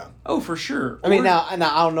 Yeah. Oh, for sure. I mean, now I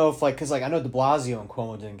don't know if, like, because, like, I know de Blasio and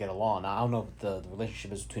Cuomo didn't get along. Now, I don't know if the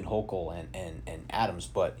relationship is between Hochul and Adams,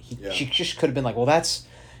 but she just could have been like, well, that's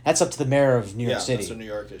up to the mayor of New York City. That's a New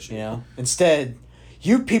York issue. You know? Instead,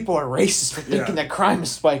 you people are racist for thinking that crime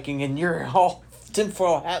is spiking, and you're all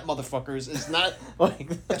tinfoil hat motherfuckers. It's not like...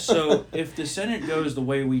 So, if the Senate goes the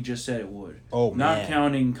way we just said it would, not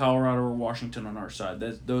counting Colorado or Washington on our side,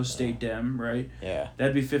 those stay Dem, right? Yeah.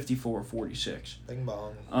 That'd be 54-46. Bing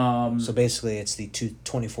bong. So basically, it's the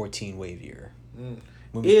 2014 wave year.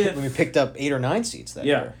 When If- we picked up 8 or 9 seats that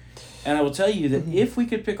year. And I will tell you that if we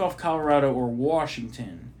could pick off Colorado or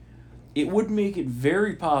Washington, it would make it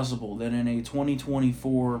very possible that in a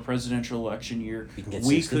 2024 presidential election year,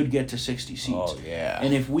 we could get to 60 seats. Oh, yeah.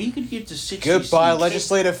 And if we could get to 60 Goodbye, seats...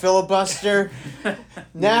 legislative filibuster.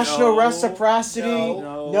 National reciprocity.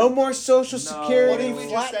 No more Social Security. What did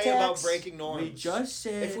we flat just say tax? about breaking norms? We just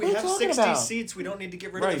said... If we have 60 seats, we don't need to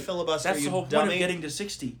get rid of the filibuster, That's the whole point of getting to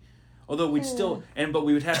 60. Although we'd still... but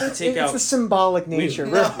we would have to take out... It's the symbolic nature.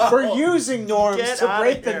 We're using norms to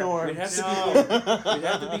break the norms. We'd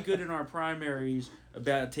have to be good in our primaries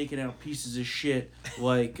about taking out pieces of shit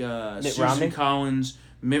like Susan Romney? Collins,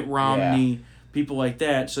 Mitt Romney, people like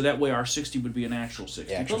that. So that way our 60 would be an actual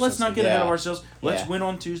 60. Yeah, but let's not get ahead of ourselves. Let's win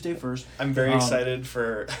on Tuesday first. I'm very excited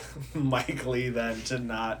for Mike Lee then to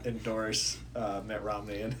not endorse Mitt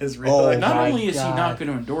Romney in his reelection. Not only is he not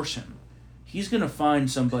going to endorse him, he's going to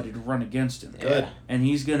find somebody to run against him. Good. And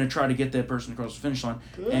he's going to try to get that person across the finish line.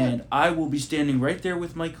 Good. And I will be standing right there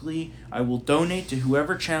with Mike Lee. I will donate to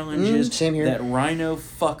whoever challenges that rhino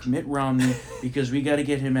fuck Mitt Romney because we got to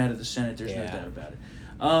get him out of the Senate. There's no doubt about it.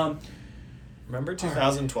 Remember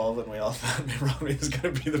 2012 when we all thought Mitt Romney was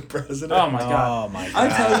going to be the president? Oh, my God. I'll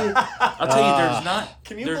tell you, there's not...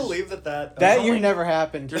 Can you believe that That year never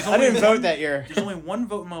happened. I didn't vote that year. There's only one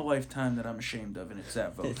vote in my lifetime that I'm ashamed of, and it's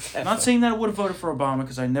that vote. I'm not saying that I would have voted for Obama,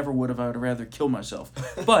 because I never would have. I would rather kill myself.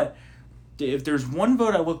 But if there's one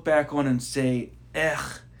vote I look back on and say,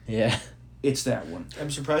 yeah, it's that one. I'm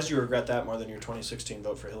surprised you regret that more than your 2016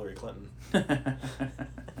 vote for Hillary Clinton.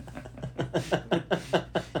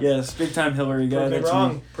 Yes, big time Hillary guy.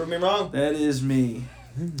 Prove me wrong. That is me.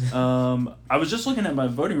 I was just looking at my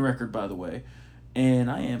voting record, by the way, and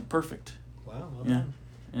I am perfect. Wow. Yeah.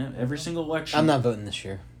 Every single election. I'm not voting this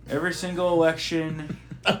year. Every single election.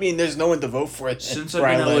 I mean, there's no one to vote for it. Since I've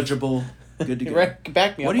been eligible, good to go.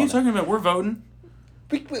 Back me up. What are you talking about? We're voting.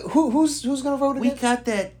 Who's gonna vote again? We got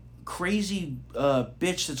that crazy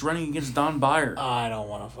bitch that's running against Don Beyer. I don't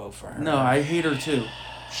want to vote for her. No, I hate her too.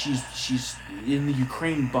 She's in the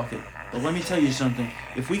Ukraine bucket. But let me tell you something.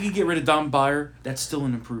 If we could get rid of Don Beyer, that's still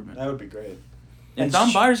an improvement. That would be great. And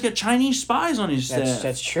Don Beyer's got Chinese spies on his staff.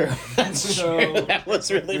 That's true. That's true. That was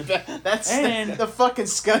really bad. The fucking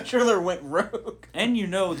scheduler went rogue. And you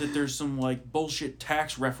know that there's some bullshit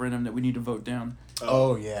tax referendum that we need to vote down.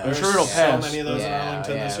 Oh yeah. I'm sure it'll pass. So many of those in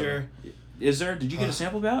Arlington this year. Is there? Did you get a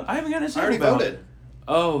sample ballot? I haven't gotten a sample ballot. I already voted.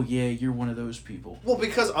 Oh, yeah, you're one of those people. Well,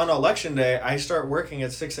 because on election day, I start working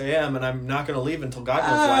at 6 a.m. and I'm not going to leave until God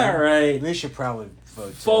knows when. All right. We should probably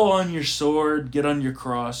vote. Fall on your sword, get on your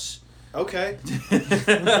cross. Okay.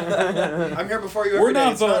 I'm here before you We're every day.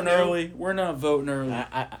 not voting early. We're not voting early.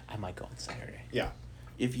 I might go on Saturday. Yeah.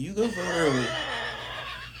 If you go vote early...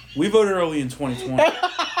 We voted early in 2020.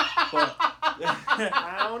 But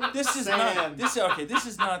this is not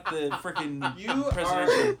the freaking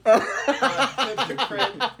presidential.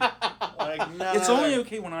 It's only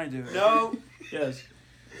okay when I do it. No. Yes.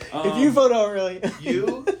 If you vote early,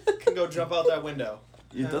 you can go jump out that window.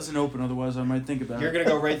 It doesn't open, otherwise I might think about You're it. You're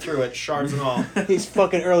going to go right through it, shards and all. These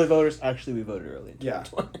fucking early voters. Actually, we voted early. Yeah.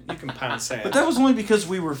 You can pound sand. But that was only because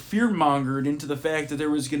we were fear-mongered into the fact that there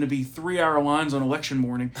was going to be 3-hour lines on election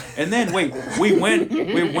morning. And then, we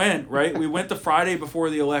went, right? We went the Friday before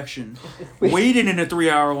the election, waited in a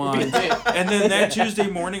 3-hour line. And then that Tuesday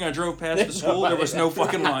morning, I drove past the school, there was no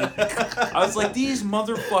fucking line. I was like, these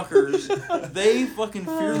motherfuckers, they fucking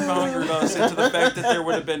fear-mongered us into the fact that there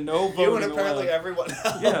would have been no voting. You and apparently everyone else.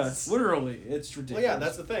 Yeah, literally. It's ridiculous. Well, yeah,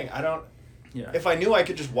 that's the thing. If I knew I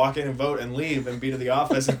could just walk in and vote and leave and be to the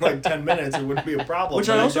office in 10 minutes, it wouldn't be a problem. Which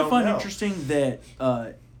I also find interesting that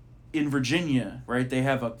in Virginia, right, they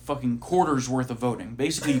have a fucking quarter's worth of voting.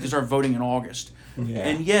 Basically, you can start voting in August. Yeah.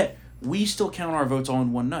 And yet, we still count our votes all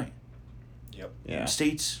in one night. Yep. Yeah.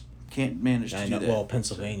 States can't manage to do that. Well,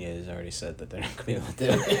 Pennsylvania has already said that they're not going to be able to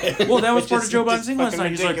do it. Well, that was part of Joe Biden's thing last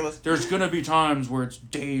night. He's like, there's going to be times where it's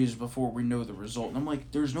days before we know the result. And I'm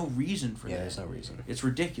like, there's no reason for that. Yeah, there's no reason. It's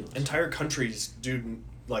ridiculous. Entire countries do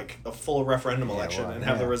a full referendum election and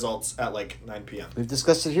have the results at 9 p.m. We've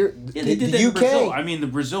discussed it here. Yeah, they did that in Brazil. I mean, the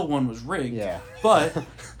Brazil one was rigged. Yeah. But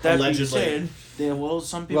that being said,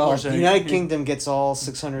 some people are saying... the United Kingdom gets all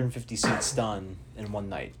 650 seats done in one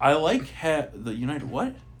night. I like the United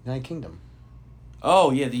what? United Kingdom. Oh,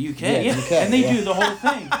 yeah, the UK. Yeah. The UK, and they do the whole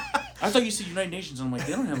thing. I thought you said United Nations, and I'm like,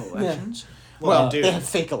 they don't have elections. Yeah. Well, they have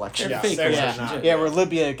fake elections. They're fake elections. Yeah, where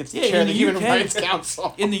Libya gets the chair of the Human Rights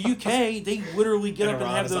Council. In the UK, they literally get up and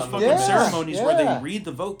have those fucking ceremonies where they read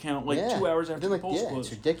the vote count 2 hours after the polls close.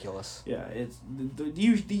 It's ridiculous. Yeah, it's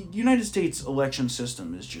the United States election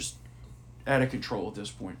system is just out of control at this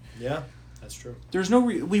point. Yeah, that's true. There's no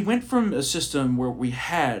we went from a system where we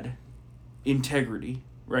had integrity,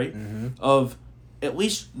 right, of at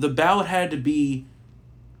least the ballot had to be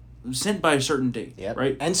sent by a certain date,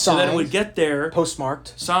 right? And signed. So that it would get there.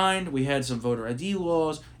 Postmarked. Signed. We had some voter ID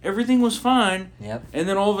laws. Everything was fine. Yep. And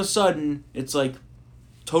then all of a sudden, it's like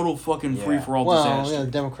total fucking free-for-all disaster. Well,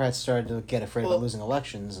 the Democrats started to get afraid of losing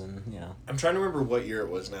elections, and, I'm trying to remember what year it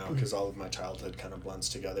was now, because all of my childhood kind of blends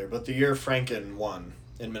together. But the year Franken won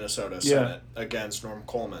in Minnesota Senate against Norm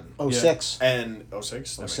Coleman. 06. And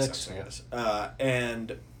 06? That 06, makes sense, I guess.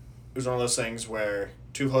 And it was one of those things where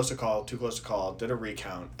too close to call, did a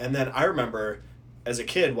recount. And then I remember as a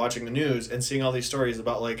kid watching the news and seeing all these stories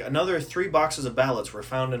about like another 3 boxes of ballots were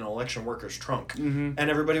found in an election worker's trunk. Mm-hmm. And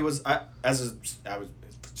everybody was, I was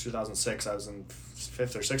 2006, I was in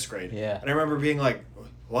 5th or 6th grade. Yeah. And I remember being like,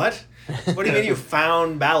 what? What do you mean you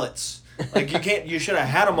found ballots? Like, you should have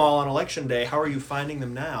had them all on election day. How are you finding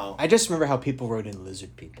them now? I just remember how people wrote in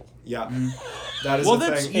lizard people. Yeah. That is the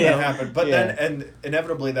thing that happened. But then, and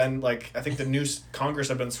inevitably then, like, I think the new Congress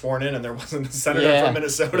had been sworn in and there wasn't a senator from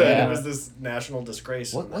Minnesota and it was this national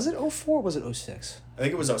disgrace. What, was it 04 or was it 06? I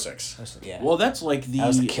think it was 06. Yeah. Well, that's like that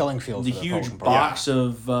was the killing field the for the huge Republican box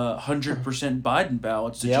of 100% Biden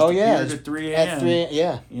ballots that just appeared at 3 a.m. At 3,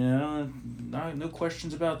 yeah. You know, no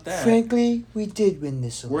questions about that. Frankly, we did win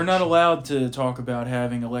this election. We're not allowed to talk about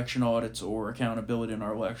having election audits or accountability in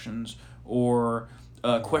our elections or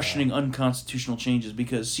questioning unconstitutional changes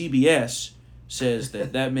because CBS says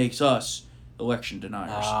that makes us election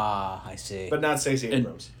deniers. Ah, I see. But not Stacey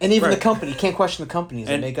Abrams. And even the company, you can't question the companies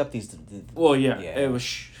that make up these. Well, it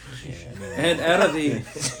was. And out of the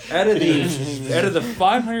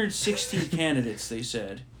 516 candidates, they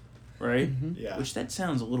said, right? Yeah. Which that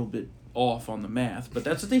sounds a little bit off on the math, but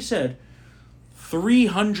that's what they said.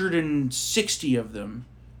 360 of them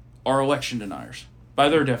are election deniers by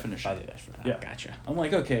their definition. Yeah, gotcha. I'm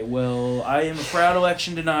like, okay, well, I am a proud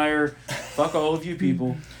election denier. Fuck all of you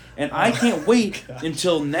people, and I can't wait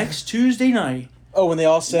until next Tuesday night. Oh, when they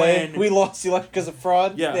all say we lost the election because of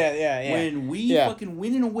fraud? Yeah. Yeah. When we fucking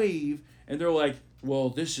win in a wave, and they're like, well,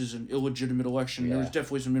 this is an illegitimate election. There's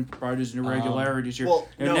definitely some improprieties and irregularities here.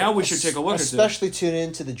 Now we should take a look at this. Especially tune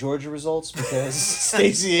into the Georgia results because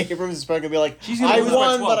Stacey Abrams is probably going to be like, I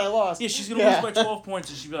won, but I lost. Yeah, she's going to lose by 12 points,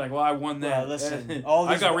 and she'll be like, well, I won that. Well, listen,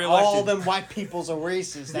 I got reelected. all them white peoples are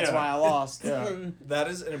racist. That's why I lost. That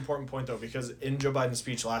is an important point, though, because in Joe Biden's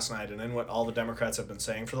speech last night and in what all the Democrats have been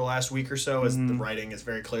saying for the last week or so, as the writing is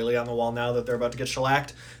very clearly on the wall now that they're about to get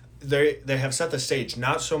shellacked, they have set the stage,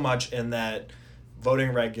 not so much in that voting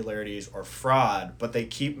irregularities or fraud, but they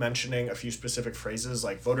keep mentioning a few specific phrases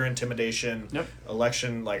like voter intimidation,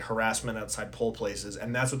 election like harassment outside poll places,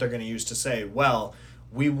 and that's what they're going to use to say, well,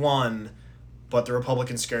 we won, but the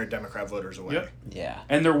Republicans scared Democrat voters away. Yeah.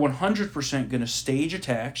 And they're 100% going to stage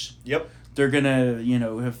attacks. They're going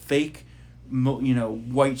to, have fake,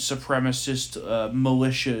 white supremacist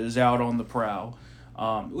militias out on the prowl.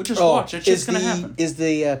 Just watch. It's just going to happen. Is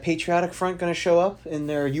the Patriotic Front going to show up in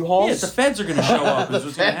their U-Hauls? Yeah, the feds are going to show up. Is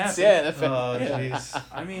what's going to happen. Yeah, the feds. Oh, jeez.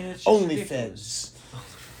 I mean, it's just only ridiculous. feds.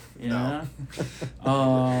 Yeah.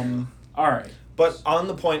 All right. But on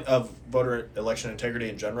the point of voter election integrity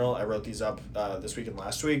in general, I wrote these up this week and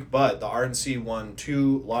last week, but the RNC won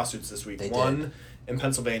 2 lawsuits this week. One in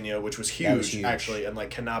Pennsylvania, which was huge, actually, and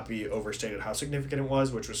cannot be overstated how significant it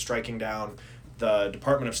was, which was striking down the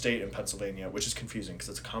Department of State in Pennsylvania, which is confusing because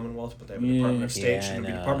it's a Commonwealth, but they have a Department of State. Shouldn't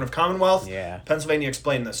it be Department of Commonwealth? Yeah. Pennsylvania,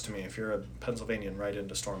 explain this to me. If you're a Pennsylvanian, write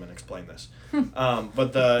into Storm and explain this.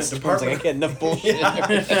 But the Department... I get enough bullshit. But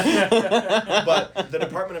the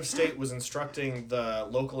Department of State was instructing the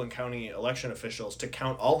local and county election officials to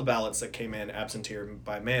count all the ballots that came in absentee or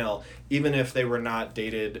by mail, even if they were not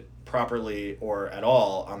dated properly or at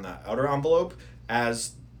all on the outer envelope,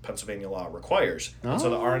 as Pennsylvania law requires. And so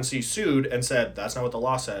the RNC sued and said that's not what the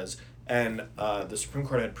law says. And the Supreme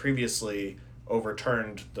Court had previously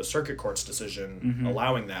overturned the circuit court's decision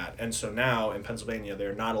allowing that. And so now in Pennsylvania,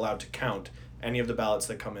 they're not allowed to count any of the ballots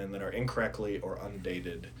that come in that are incorrectly or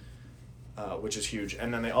undated, which is huge.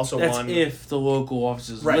 And then they also won... That's if the local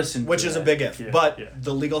offices listen to which is that. a big if. Yeah, but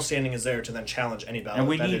the legal standing is there to then challenge any ballot and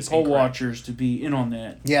we that need is poll incorrect. watchers to be in on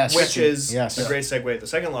that. Yes. Which is a great segue. The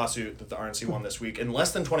second lawsuit that the RNC won this week, in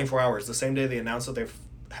less than 24 hours, the same day they announced that they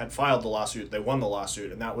had filed the lawsuit, they won the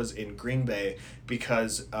lawsuit, and that was in Green Bay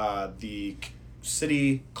because the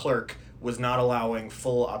city clerk was not allowing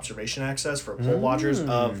full observation access for poll watchers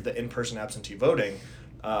of the in-person absentee voting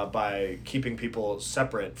by keeping people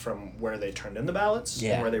separate from where they turned in the ballots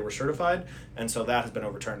and where they were certified. And so that has been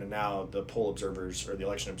overturned, and now the poll observers or the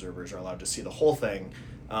election observers are allowed to see the whole thing.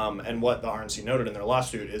 And what the RNC noted in their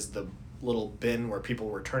lawsuit is the little bin where people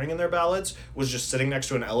were turning in their ballots was just sitting next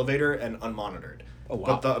to an elevator and unmonitored. Oh, wow.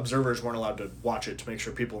 But the observers weren't allowed to watch it to make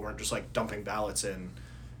sure people weren't just like dumping ballots in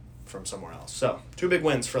from somewhere else. So 2 big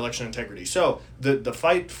wins for election integrity. So the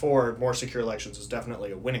fight for more secure elections is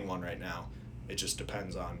definitely a winning one right now. It just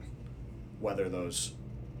depends on whether those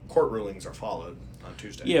court rulings are followed on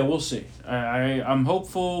Tuesday. Yeah, we'll see. I'm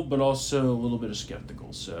hopeful, but also a little bit of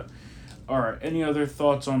skeptical. So, all right. Any other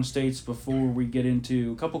thoughts on states before we get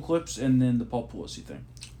into a couple clips and then the Paul Pelosi thing?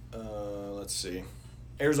 Let's see.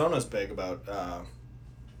 Arizona's big about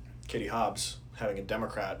Katie Hobbs having a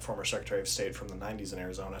Democrat, former Secretary of State from the 90s in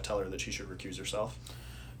Arizona, tell her that she should recuse herself.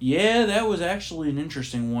 Yeah, that was actually an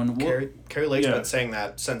interesting one. Carrie Lake's been saying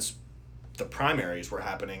that since the primaries were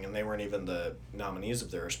happening, and they weren't even the nominees of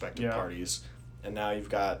their respective parties. And now you've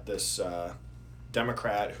got this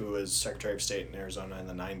Democrat who was Secretary of State in Arizona in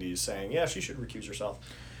the 90s saying, yeah, she should recuse herself.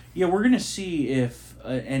 Yeah, we're going to see if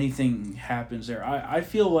anything happens there. I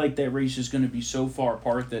feel like that race is going to be so far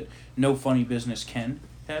apart that no funny business can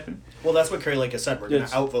happen. Well, that's what Carrie Lake has said. We're going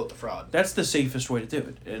to outvote the fraud. That's the safest way to do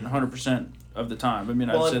it, and 100% of the time. I mean,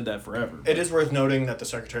 I've said that forever. It is worth noting that the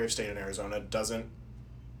Secretary of State in Arizona doesn't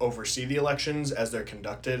oversee the elections as they're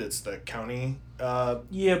conducted. It's the county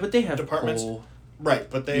but they have departments. Right,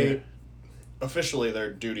 but they officially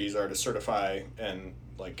their duties are to certify and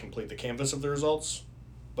like complete the canvass of the results.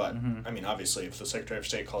 But I mean, obviously, if the Secretary of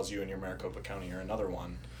State calls you in your Maricopa County or another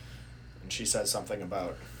one, and she says something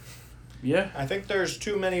about, I think there's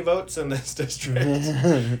too many votes in this district,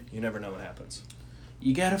 you never know what happens.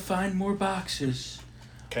 You gotta find more boxes.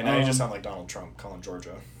 Okay, now you just sound like Donald Trump calling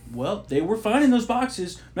Georgia. Well, they were finding those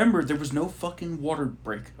boxes. Remember, there was no fucking water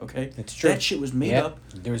break, okay? That's true. That shit was made up.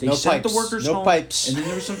 There was they no sent pipes. the workers no home, pipes. And then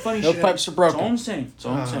there was some funny no shit. No pipes are broken. That's all I'm saying. That's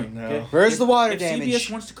all I'm saying. No. Okay? Where's the water if damage?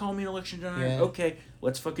 CBS wants to call me an election denier, okay,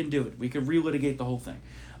 let's fucking do it. We could relitigate the whole thing.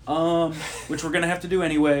 Which we're going to have to do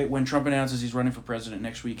anyway when Trump announces he's running for president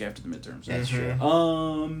next week after the midterms. That's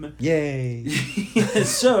true. Yay.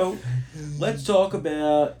 So, let's talk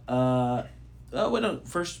about...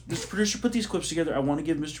 first, Mr. Producer, put these clips together. I want to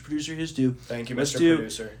give Mr. Producer his due. Thank you, Mr.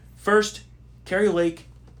 Producer. First, Carrie Lake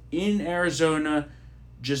in Arizona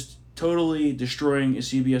just totally destroying a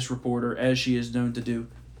CBS reporter, as she is known to do.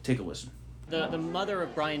 Take a listen. The mother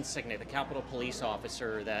of Brian Sicknick, the Capitol Police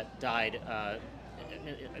officer that died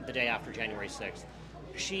the day after January 6th,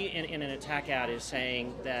 she, in an attack ad, is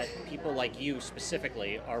saying that people like you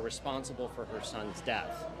specifically are responsible for her son's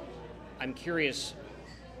death. I'm curious...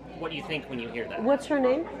 what do you think when you hear that? What's her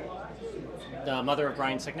name? The mother of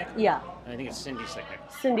Brian Sicknick? Yeah. I think it's Cindy Sicknick.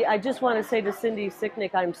 Cindy, I just want to say to Cindy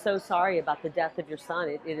Sicknick, I'm so sorry about the death of your son.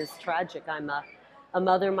 It is tragic. I'm a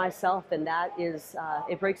mother myself, and that is,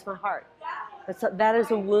 it breaks my heart. That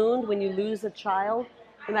is a wound when you lose a child,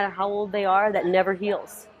 no matter how old they are, that never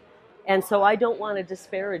heals. And so I don't want to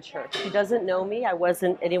disparage her. She doesn't know me. I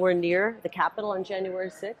wasn't anywhere near the Capitol on January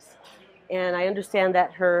 6th. And I understand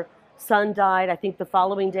that her son died, I think, the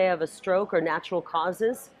following day of a stroke or natural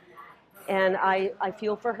causes. And I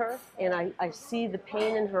feel for her, and I see the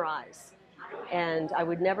pain in her eyes. And I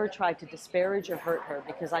would never try to disparage or hurt her,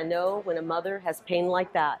 because I know when a mother has pain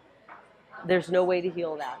like that, there's no way to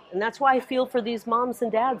heal that. And that's why I feel for these moms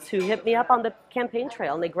and dads who hit me up on the campaign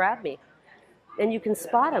trail and they grab me. And you can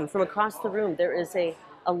spot them from across the room. There is a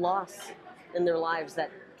loss in their lives that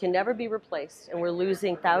can never be replaced, and we're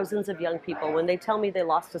losing thousands of young people. When they tell me they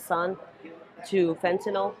lost a son to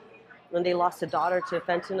fentanyl, when they lost a daughter to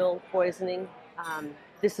fentanyl poisoning,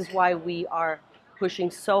 this is why we are pushing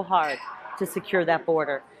so hard to secure that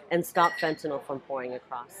border and stop fentanyl from pouring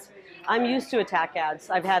across. I'm used to attack ads.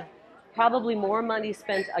 I've had probably more money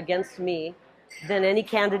spent against me than any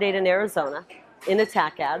candidate in Arizona in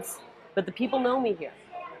attack ads, but the people know me here.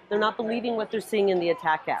 They're not believing what they're seeing in the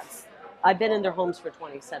attack ads. I've been in their homes for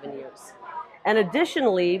 27 years. And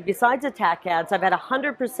additionally, besides attack ads, I've had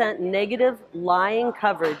 100% negative lying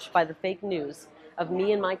coverage by the fake news of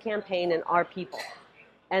me and my campaign and our people.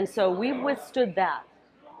 And so we've withstood that,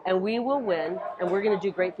 and we will win, and we're going to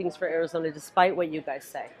do great things for Arizona despite what you guys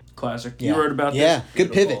say. Classic. You heard about this. Yeah,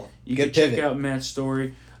 good pivot. You can check out Matt's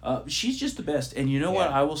story. She's just the best. And you know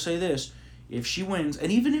what? I will say this. If she wins,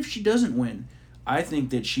 and even if she doesn't win, I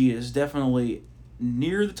think that she is definitely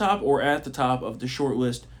near the top or at the top of the short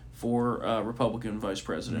list for Republican vice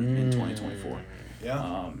president in 2024.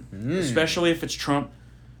 Especially if it's Trump,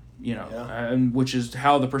 and which is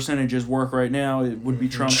how the percentages work right now. It would be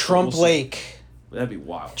Trump. Trump Lake. That'd be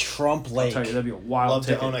wild. Trump Lake. I'll tell you, that'd be a wild Love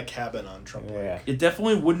ticket. to own a cabin on Trump Lake. It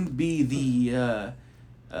definitely wouldn't be the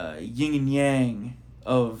yin and yang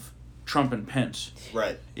of Trump and Pence.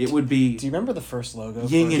 Right. It would be. Do you remember the first logo?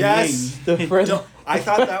 Yin and yes. Yang. I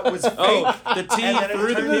thought that was fake. Oh, the T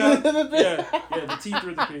through the P. Yeah, the T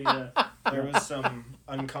through the P. Yeah. There was some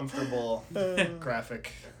uncomfortable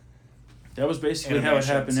graphic. That was basically how it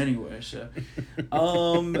happened anyway. So,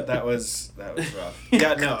 that was rough.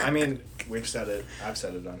 Yeah, no, I mean, we've said it. I've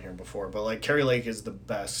said it on here before, but like Carrie Lake is the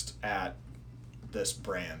best at this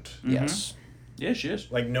brand. Mm-hmm. Yes. Yeah, she is.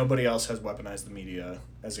 Like nobody else has weaponized the media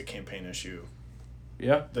as a campaign issue.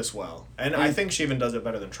 Yeah. This well, and I think she even does it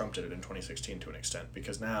better than Trump did it in 2016 to an extent,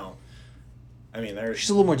 because now, I mean, she's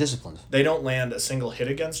a little more disciplined. They don't land a single hit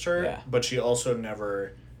against her, yeah. but she also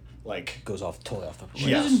never. Goes totally off the rails.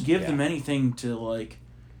 She doesn't give them anything to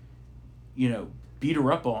beat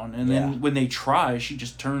her up on, and then when they try, she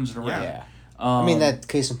just turns it around. Yeah. I mean, that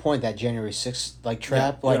case in point, that January 6th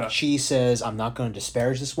trap. She says, "I'm not going to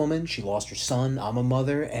disparage this woman. She lost her son. I'm a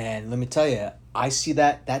mother, and let me tell you, I see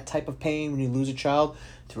that type of pain when you lose a child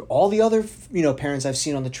through all the other parents I've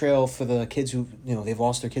seen on the trail for the kids who they've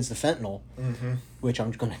lost their kids to fentanyl." Mm-hmm. Which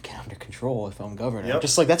I'm going to get under control if I'm governor. Yep.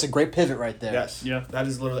 Just that's a great pivot right there. Yes. Yeah. That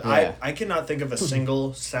is literally... I cannot think of a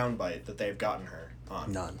single soundbite that they've gotten her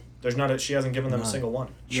on. None. There's not she hasn't given them a single one.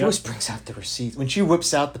 She always brings out the receipts. When she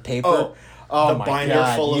whips out the paper... Oh, the my binder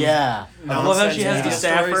God. full of nonsense. I love how she has the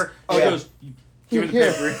staffer. She goes... Give me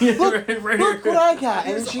the paper. Look what I got.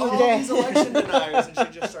 And she all these election deniers, and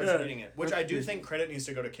she just starts reading it. Which I do think credit needs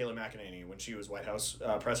to go to Kayla McEnany when she was White House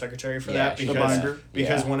press secretary for that.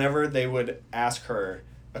 Because whenever they would ask her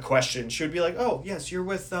a question, she would be like, "Oh yes, you're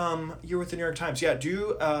with the New York Times. Yeah, do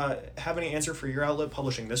you have any answer for your outlet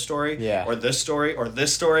publishing this story? Yeah. Or this story or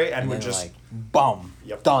this story?" And would just boom,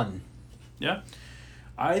 done. Yeah.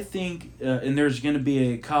 I think, and there's going to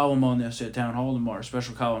be a column on this at Town Hall tomorrow, a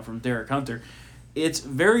special column from Derek Hunter. It's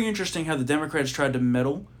very interesting how the Democrats tried to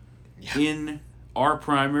meddle in our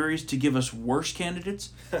primaries to give us worse candidates,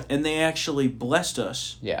 and they actually blessed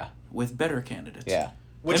us with better candidates. Yeah.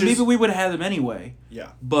 Maybe we would have had them anyway. Yeah.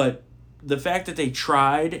 But the fact that they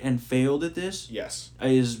tried and failed at this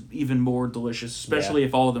is even more delicious, especially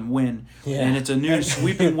if all of them win. Yeah. And it's a new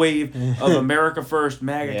sweeping wave of America First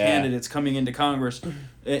MAGA candidates coming into Congress,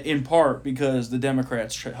 in part because the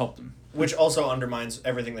Democrats helped them. Which also undermines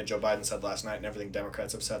everything that Joe Biden said last night and everything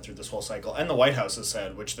Democrats have said through this whole cycle. And the White House has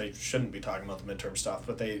said, which they shouldn't be talking about the midterm stuff,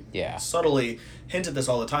 but they subtly hint at this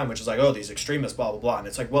all the time, which is like, oh, these extremists, blah, blah, blah. And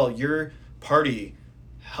it's like, well, your party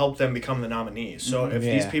helped them become the nominees. So if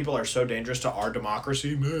these people are so dangerous to our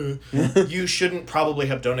democracy, you shouldn't probably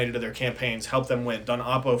have donated to their campaigns, helped them win, done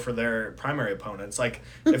oppo for their primary opponents. Like,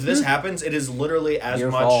 if this happens, it is literally as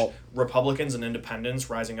much Republicans and independents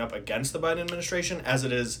rising up against the Biden administration as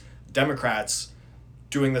it is Democrats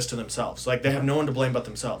doing this to themselves. Like, they have no one to blame but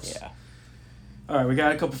themselves. Yeah. All right, we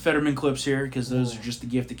got a couple Fetterman clips here because those are just the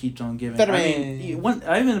gift that keeps on giving. Fetterman. I mean,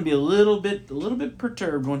 I'm going to be a little bit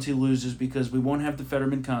perturbed once he loses because we won't have the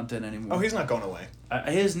Fetterman content anymore. Oh, he's not going away.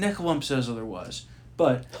 His neck lump says otherwise,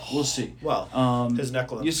 but we'll see. Well, his neck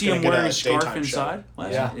lump. You see him wearing a scarf inside?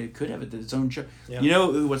 It could have its own show. Yeah. You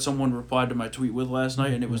know what someone replied to my tweet with last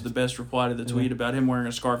night, and it was the best reply to the tweet about him wearing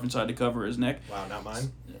a scarf inside to cover his neck. Wow, not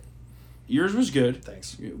mine. Yours was good.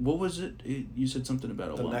 Thanks. What was it? You said something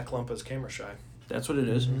about the neck lump is camera shy. That's what it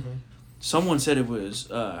is. Mm-hmm. Someone said it was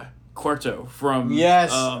Quarto from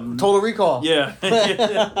Total Recall. Yeah.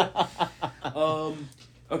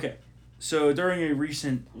 Okay. So during a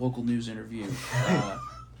recent local news interview,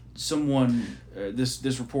 someone,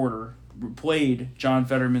 this reporter, played John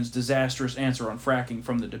Fetterman's disastrous answer on fracking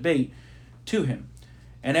from the debate to him,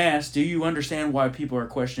 and asked, "Do you understand why people are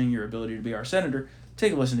questioning your ability to be our senator?"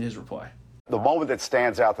 Take a listen to his reply. The moment that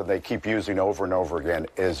stands out that they keep using over and over again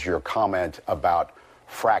is your comment about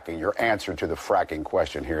fracking, your answer to the fracking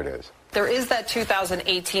question. Here it is. There is that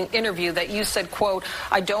 2018 interview that you said, quote,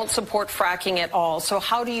 "I don't support fracking at all." So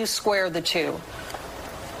how do you square the two?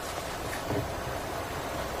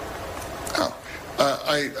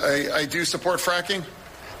 I do support fracking,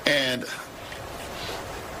 and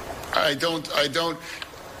I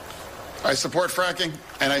support fracking,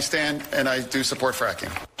 and I do support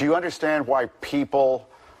fracking. Do you understand why people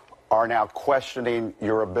are now questioning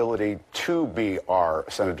your ability to be our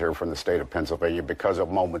senator from the state of Pennsylvania because of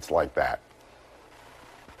moments like that?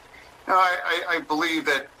 No, I believe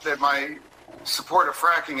that my support of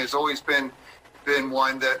fracking has always been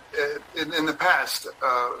one that in the past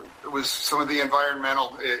was some of the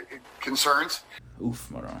environmental concerns. Oof,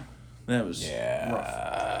 Maron. That was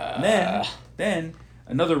rough. Then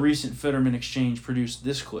another recent Fetterman exchange produced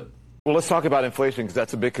this clip. Well, let's talk about inflation because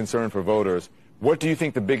that's a big concern for voters. What do you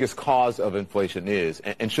think the biggest cause of inflation is,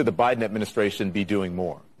 and should the Biden administration be doing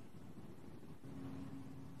more?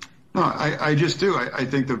 No, I just do. I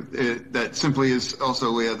think that simply is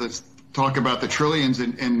also, we have this talk about the trillions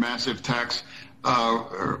in massive tax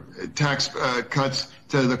cuts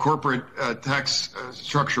to the corporate tax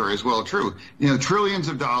structure as well. True. Trillions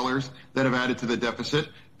of dollars that have added to the deficit.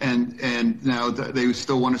 And now they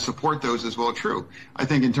still want to support those as well. True. I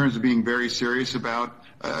think in terms of being very serious about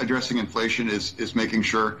addressing inflation is making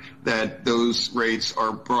sure that those rates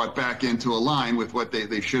are brought back into a line with what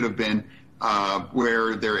they should have been,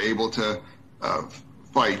 where they're able to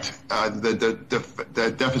fight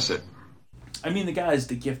the deficit. I mean, the guy is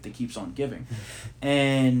the gift that keeps on giving.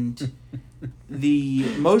 And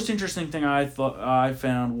the most interesting thing I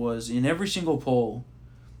found was in every single poll,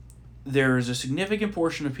 there is a significant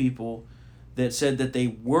portion of people that said that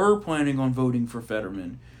they were planning on voting for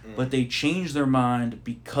Fetterman, but they changed their mind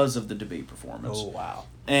because of the debate performance. Oh, wow.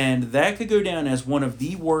 And that could go down as one of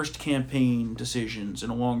the worst campaign decisions in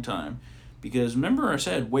a long time. Because remember I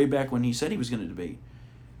said way back when he said he was going to debate,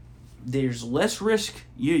 there's less risk.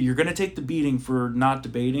 You're going to take the beating for not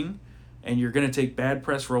debating, and you're going to take bad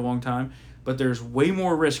press for a long time, but there's way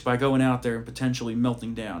more risk by going out there and potentially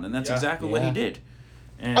melting down. And that's exactly what he did.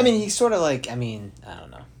 And I mean, he's sort of like, I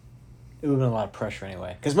don't know. It would have been a lot of pressure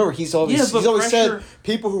anyway. Because remember, he's always said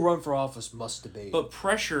people who run for office must debate. But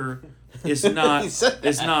pressure is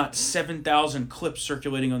not 7,000 clips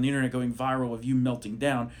circulating on the internet going viral of you melting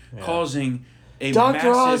down, causing a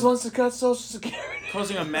Dr. Oz wants to cut Social Security.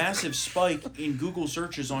 Causing a massive spike in Google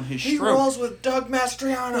searches on his stroke. He rolls with Doug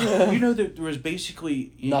Mastriano. You know that there was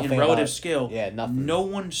basically, in relative scale, no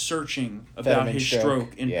one searching about his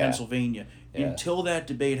stroke in Pennsylvania until that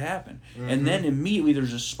debate happened. Mm-hmm. And then immediately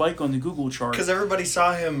there's a spike on the Google chart. Because everybody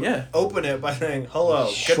saw him open it by saying,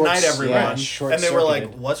 hello, good night, everyone. And they were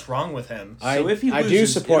like, what's wrong with him? So if he loses, I do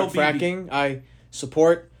support fracking. I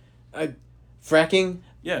support fracking.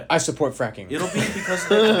 Yeah. I support fracking. It'll be because of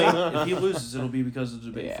the debate. If he loses, it'll be because of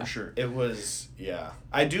the debate, for sure. It was,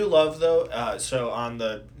 I do love, though, so on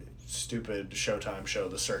the stupid Showtime show,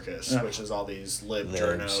 The Circus, which is all these libs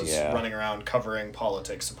journos running around covering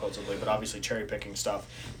politics, supposedly, but obviously cherry-picking stuff.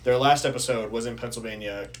 Their last episode was in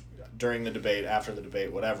Pennsylvania during the debate, after the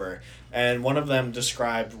debate, whatever, and one of them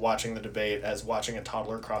described watching the debate as watching a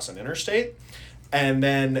toddler cross an interstate, and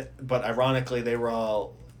then, but ironically, they were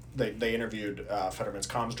all... They interviewed Fetterman's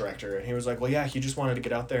comms director, and he was like, well, yeah, he just wanted to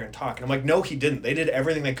get out there and talk. And I'm like, no, he didn't. They did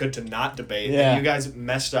everything they could to not debate, and you guys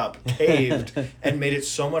messed up, caved, and made it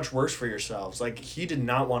so much worse for yourselves. Like, he did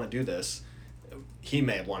not want to do this. He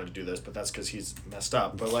may have wanted to do this, but that's because he's messed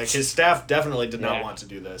up. But, like, his staff definitely did not want to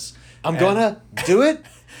do this. I'm gonna do it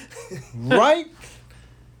right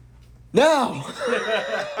now.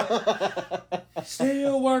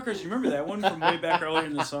 Steel workers. You remember that one from way back earlier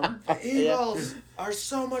in the summer? The Eagles are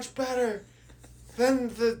so much better than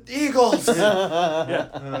the Eagles.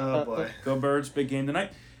 Oh, boy. Go Birds. Big game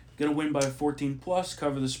tonight. Gonna win by 14+.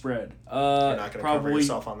 Cover the spread. You're not gonna cover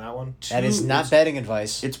yourself on that one? That is not betting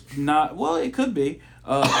advice. It's not. Well, it could be.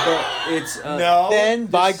 But it's... no. Then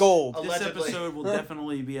buy gold. This episode will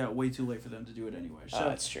definitely be out way too late for them to do it anyway. So,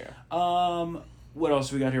 that's true. What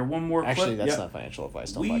else we got here? One more Actually, clip. that's not financial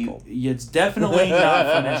advice. Don't buy gold. It's definitely not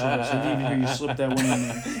financial advice. I didn't even hear you slip that one in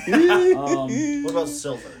there. What about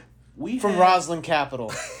silver? From Roslyn Capital.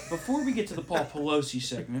 Before we get to the Paul Pelosi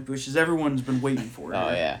segment, which is everyone's been waiting for. Oh,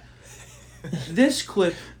 yeah. This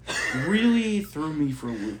clip really threw me for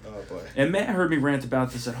a loop. Oh, boy. And Matt heard me rant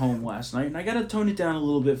about this at home last night, and I got to tone it down a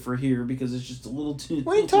little bit for here because it's just a little too...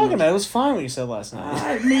 What are you talking about? It was fine what you said last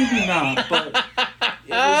night. Maybe not, but...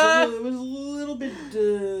 It was a little bit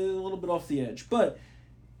off the edge. But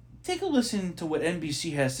take a listen to what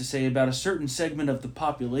NBC has to say about a certain segment of the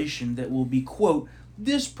population that will be, quote,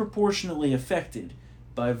 disproportionately affected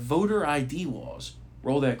by voter ID laws.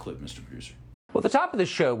 Roll that clip, Mr. Producer. Well, at the top of the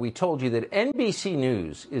show, we told you that NBC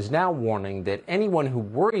News is now warning that anyone who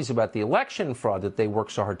worries about the election fraud that they work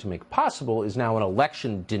so hard to make possible is now an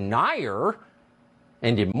election denier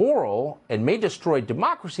and immoral and may destroy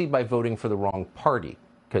democracy by voting for the wrong party,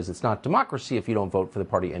 because it's not democracy if you don't vote for the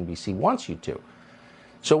party NBC wants you to.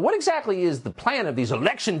 So what exactly is the plan of these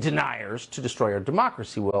election deniers to destroy our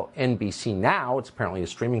democracy? Well, NBC Now, it's apparently a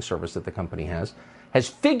streaming service that the company has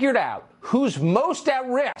figured out who's most at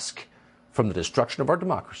risk from the destruction of our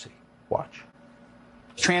democracy. Watch.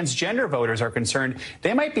 Transgender voters are concerned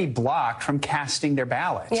they might be blocked from casting their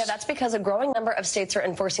ballots. Yeah, that's because a growing number of states are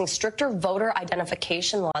enforcing stricter voter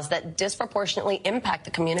identification laws that disproportionately impact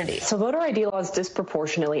the community. So voter ID laws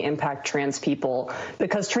disproportionately impact trans people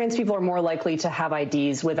because trans people are more likely to have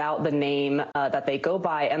IDs without the name that they go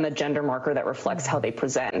by and the gender marker that reflects how they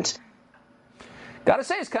present. Gotta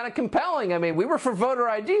say, it's kind of compelling. I mean, we were for voter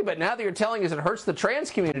ID, but now that you're telling us it hurts the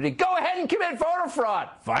trans community, go ahead and commit voter fraud.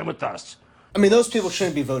 Fine with us. I mean, those people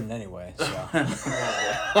shouldn't be voting anyway. So,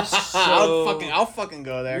 I'll fucking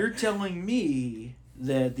go there. You're telling me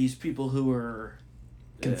that these people who are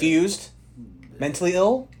confused, mentally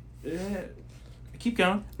ill. Keep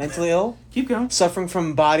going. Mentally ill. Keep going. Suffering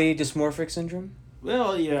from body dysmorphic syndrome.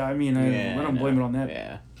 Well, yeah. I mean, I don't blame it on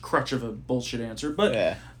that crutch of a bullshit answer,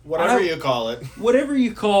 but whatever you call it, whatever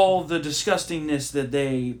you call the disgustingness that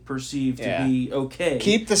they perceive to be okay.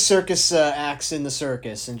 Keep the circus acts in the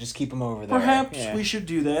circus and just keep them over there. Perhaps we should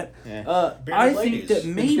do that. I think that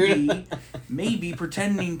maybe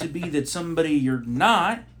pretending to be that somebody you're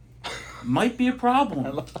not might be a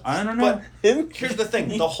problem. I don't know. But here's the thing.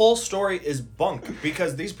 The whole story is bunk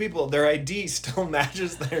because these people, their ID still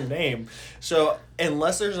matches their name. So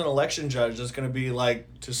unless there's an election judge that's going to be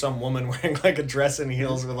like to some woman wearing like a dress and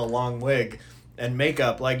heels with a long wig and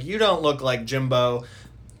makeup, like you don't look like Jimbo,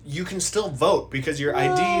 you can still vote because your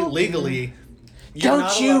ID legally...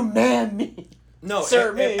 Don't you man me. No,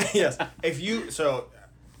 sir, me. Yes. If you... So...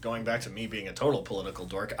 Going back to me being a total political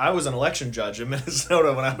dork, I was an election judge in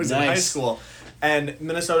Minnesota when I was in high school. And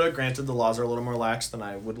Minnesota, granted, the laws are a little more lax than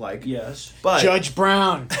I would like. Yes. But Judge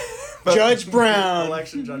Brown. Judge Brown.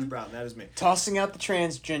 Election Judge Brown, that is me. Tossing out the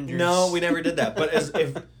transgenders. No, we never did that. But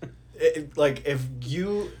if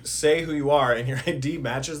you say who you are and your ID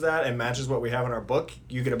matches that and matches what we have in our book,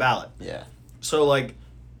 you get a ballot. Yeah. So, like,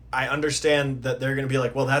 I understand that they're going to be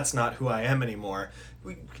like, well, that's not who I am anymore.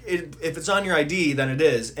 If it's on your ID, then it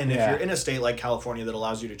is. And if you're in a state like California that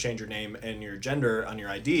allows you to change your name and your gender on your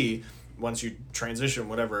ID, once you transition,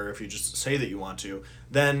 whatever, if you just say that you want to,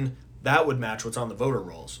 then that would match what's on the voter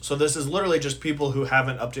rolls. So this is literally just people who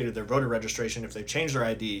haven't updated their voter registration if they've changed their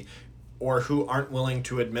ID, or who aren't willing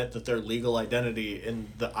to admit that their legal identity in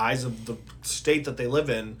the eyes of the state that they live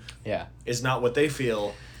in is not what they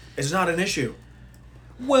feel, is not an issue.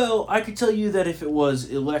 Well, I could tell you that if it was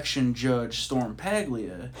election judge Storm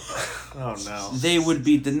Paglia, they would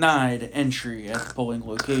be denied entry at the polling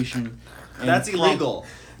location. That's illegal.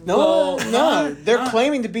 No, they're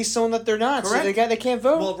claiming to be someone that they're not, correct. So they can't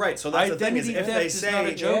vote. Well, right. So that's identity the thing is,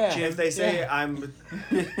 if they say I'm,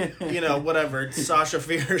 whatever, Sasha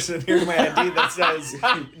Fierce, and here's my ID that says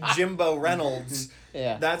Jimbo Reynolds.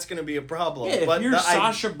 Yeah. That's going to be a problem. Yeah, but if you're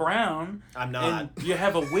Sasha Brown, I'm not. And you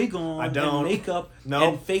have a wig on, I don't. and makeup,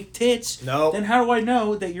 and fake tits, then how do I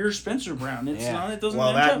know that you're Spencer Brown? It's not. It doesn't.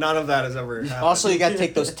 Well, none of that has ever happened. Also, you got to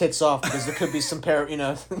take those tits off because there could be some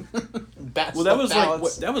bats. Well, that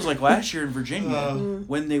was like last year in Virginia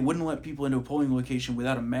when they wouldn't let people into a polling location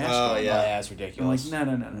without a mask. Oh yeah, that's ridiculous. I'm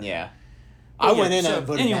like, no. Yeah, I went in and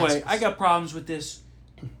voted anyway. masks. I got problems with this.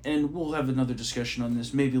 And we'll have another discussion on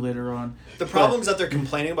this maybe later on. The problem is that they're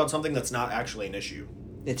complaining about something that's not actually an issue.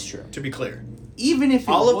 It's true. To be clear. Even if it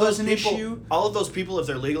was an issue... All of those people, if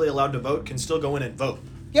they're legally allowed to vote, can still go in and vote.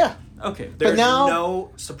 Yeah. Okay. There's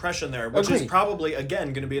no suppression there, which is probably,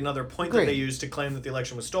 again, going to be another point that they use to claim that the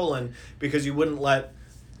election was stolen, because you wouldn't let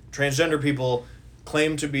transgender people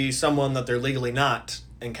claim to be someone that they're legally not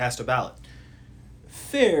and cast a ballot.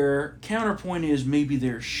 Fair. Counterpoint is maybe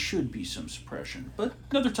there should be some suppression. But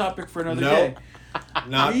another topic for another day.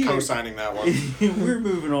 Not co-signing that one. We're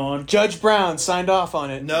moving on. Judge Brown signed off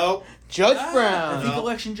on it. No. Judge Brown. I think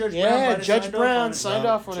election Judge Brown. Yeah, Judge Brown signed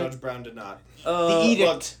off on it. Judge Brown did not. The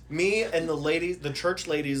edict. Look, me and the church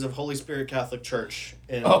ladies of Holy Spirit Catholic Church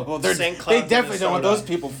in St. Cloud, they definitely Minnesota, don't want those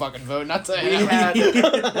people fucking vote. Not to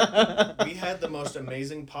we had the most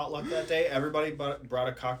amazing potluck that day. Everybody brought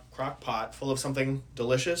a crock pot full of something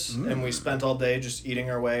delicious, and we spent all day just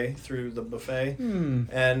eating our way through the buffet.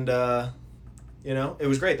 And it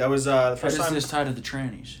was great. That was the first time. How does this tie to the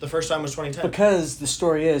trannies? The first time was 2010. Because the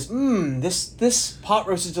story is, this pot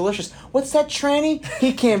roast is delicious. What's that tranny?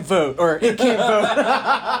 He can't vote, or it can't vote.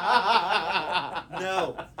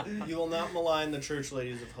 No, you will not malign the church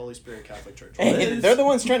ladies of Holy Spirit Catholic Church. Hey, they're the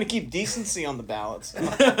ones trying to keep decency on the ballots. Oh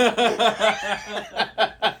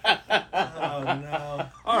no!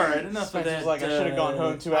 All right, enough of that. Like, I should have gone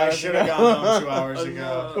home 2 hours ago. I should have gone home 2 hours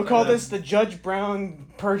ago. We'll call this the Judge Brown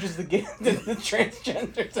purges the gift of the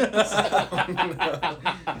transgenders.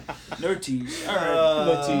 No tease. All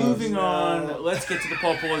right. Moving on. Let's get to the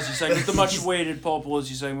Paul Pelosi segment. The much-awaited Paul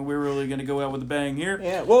Pelosi segment. We're really going to go out with a bang here.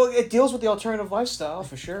 Yeah. Well, it deals with the alternative lifestyle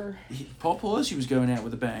for sure. Paul Pelosi was going out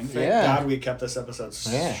with a bang. Thank God we kept this episode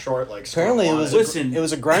short. Apparently, it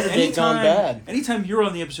was a grinder date gone bad. Anytime you're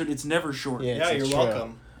on the episode, it's never short. Yeah, you're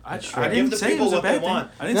welcome. I didn't say it was a bad thing.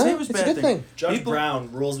 I didn't say it was a bad thing. Judge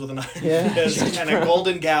Brown rules with an iron fist and a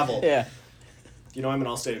golden gavel. Yeah. You know I'm an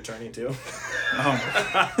all-state attorney, too.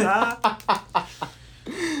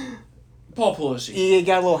 Paul Pelosi. He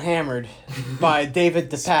got a little hammered by David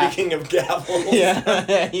DePape. Speaking of gavels.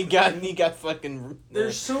 Yeah, he got fucking...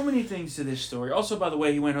 There's so many things to this story. Also, by the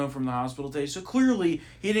way, he went home from the hospital today, so clearly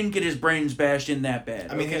he didn't get his brains bashed in that bad.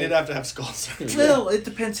 I mean, he did have to have skull surgery. Well, it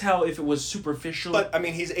depends if it was superficial. But, I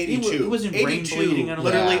mean, he's 82. He wasn't brain bleeding.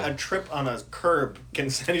 Literally a trip on a curb can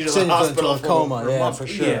send you to the hospital into a coma, for a month. for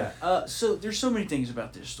sure. Yeah, so there's so many things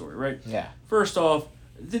about this story, right? Yeah. First off,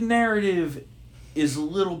 the narrative is a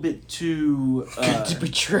little bit too... good to be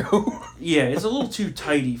true. Yeah, it's a little too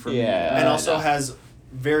tidy for me. And also has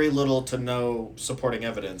very little to no supporting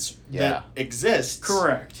evidence that exists.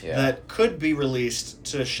 Correct. That could be released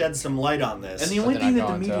to shed some light on this. And the only thing that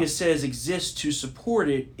the media says exists to support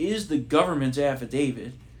it is the government's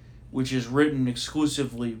affidavit, which is written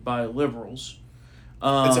exclusively by liberals.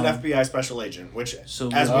 It's an FBI special agent, which, as we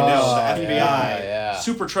know, the FBI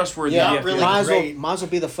super trustworthy. Yeah, not really might great. as well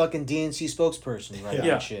be the fucking DNC spokesperson right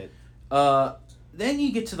now. Shit. Then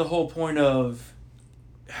you get to the whole point of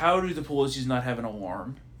how do the Pelosi's not have an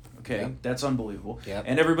alarm? Okay, that's unbelievable. Yep.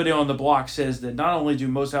 And everybody on the block says that not only do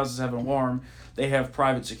most houses have an alarm, they have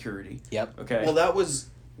private security. Yep. Okay. Well, that was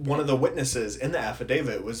one of the witnesses in the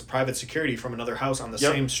affidavit was private security from another house on the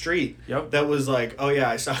same street. Yep. That was like, oh yeah,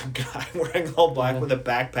 I saw a guy wearing all black with a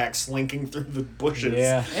backpack slinking through the bushes.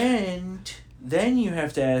 Yeah. And then you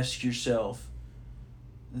have to ask yourself,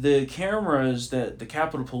 the cameras that the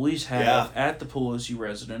Capitol Police have at the Pelosi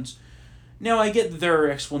residence. Now, I get their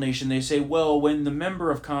explanation. They say, well, when the member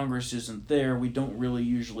of Congress isn't there, we don't really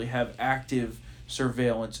usually have active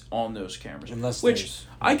surveillance on those cameras. Which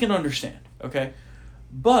I can understand, okay?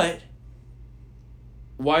 But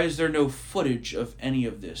why is there no footage of any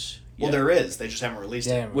of this yet? Well, there is. They just haven't released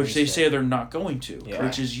it. Which they say they're not going to,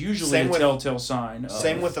 which is usually a telltale sign.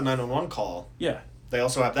 Same with the 911 call. Yeah. They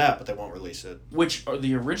also have that, but they won't release it. Which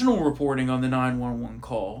the original reporting on the 911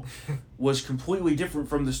 call was completely different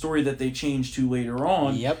from the story that they changed to later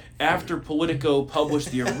on. Yep. After Politico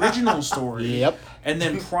published the original story. Yep. And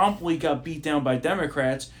then promptly got beat down by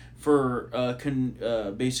Democrats for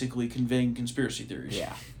basically conveying conspiracy theories.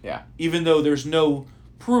 Yeah. Yeah. Even though there's no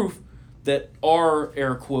proof that our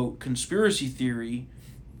air quote conspiracy theory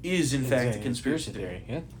is in fact a conspiracy theory.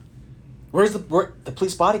 Yeah. Where's the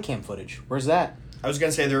police body cam footage? Where's that? I was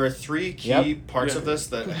going to say there are three key parts of this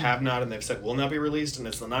that have not, and they've said will not be released, and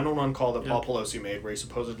it's the 911 call that Paul Pelosi made where he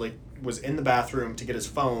supposedly was in the bathroom to get his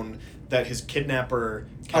phone that his kidnapper,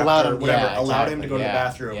 allowed him to go to the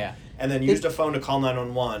bathroom, and then used a phone to call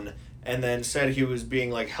 911, and then said he was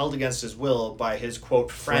being like held against his will by his,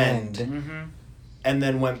 quote, friend. Mm-hmm. And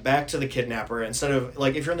then went back to the kidnapper. Instead of,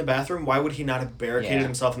 like, if you're in the bathroom, why would he not have barricaded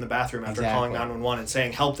himself in the bathroom after calling 911 and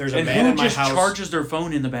saying, help, there's a man in my house? And who just charges their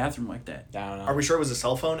phone in the bathroom like that? I don't know. Are we sure it was a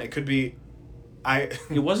cell phone? It could be...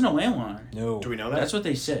 It wasn't a landline. No. Do we know that? That's what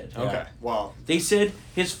they said. Okay, well... They said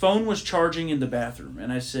his phone was charging in the bathroom.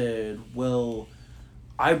 And I said, well,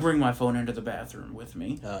 I bring my phone into the bathroom with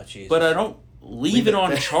me. Oh, jeez. But I don't leave it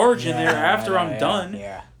on charge in there after I'm done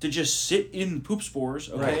Yeah. to just sit in poop spores,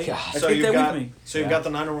 okay? Right. I take that with me. So you've got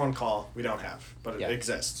the 911 call we don't have, but it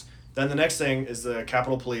exists. Then the next thing is the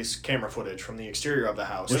Capitol Police camera footage from the exterior of the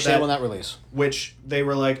house. Which they will not release. Which they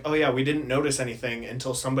were like, oh yeah, we didn't notice anything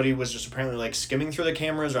until somebody was just apparently like skimming through the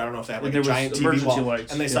cameras, or I don't know if they had like a giant TV wall.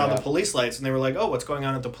 Lights. And they saw the police lights and they were like, oh, what's going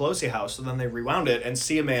on at the Pelosi house? So then they rewound it and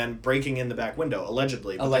see a man breaking in the back window,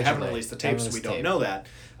 allegedly. But they haven't released the tape, so we don't know that.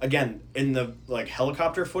 Again, in the like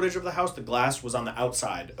helicopter footage of the house, the glass was on the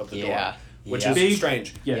outside of the door. Which is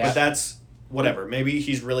strange. Yes. But that's whatever. Maybe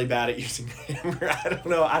he's really bad at using a hammer. I don't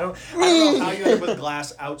know. I don't know how you end up with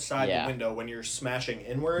glass outside the window when you're smashing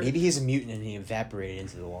inward. Maybe he's a mutant and he evaporated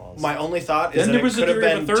into the walls. My only thought is that it could have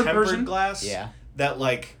been tempered glass. Yeah. That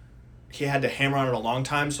like he had to hammer on it a long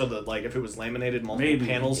time so that like if it was laminated multiple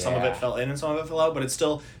panels, some of it fell in and some of it fell out, but it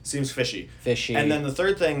still seems fishy. And then the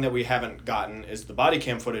third thing that we haven't gotten is the body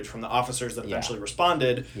cam footage from the officers that eventually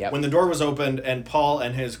responded when the door was opened and Paul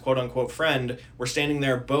and his quote unquote friend were standing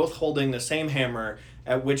there both holding the same hammer,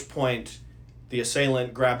 at which point the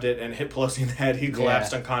assailant grabbed it and hit Pelosi in the head. He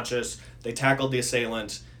collapsed unconscious. They tackled the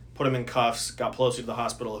assailant, put him in cuffs, got Pelosi to the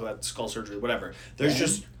hospital who had skull surgery, whatever. There's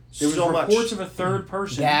just there was reports of a third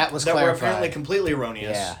person that were apparently completely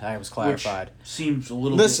erroneous. Yeah, that was clarified. Which seems a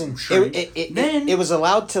little Listen, bit it was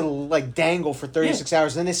allowed to like dangle for 36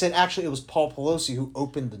 hours. Then they said actually it was Paul Pelosi who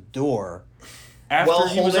opened the door. After while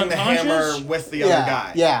he was holding the hammer with the other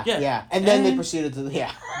guy. Yeah. And then they proceeded to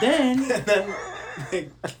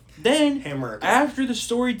Then hammer after the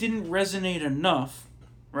story didn't resonate enough,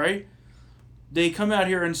 right? They come out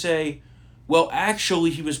here and say, Well, actually,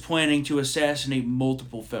 he was planning to assassinate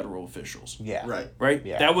multiple federal officials. Yeah. Right?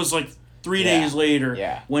 Yeah. That was like 3 days later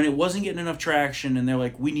Yeah. when it wasn't getting enough traction, and they're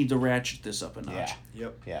like, we need to ratchet this up a notch.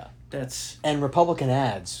 Yep. Yeah. That's... And Republican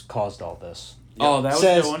ads caused all this. Oh, that was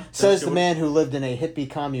a good one. Says the man who lived in a hippie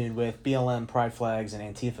commune with BLM pride flags and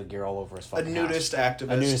Antifa gear all over his fucking house. Nudist activist.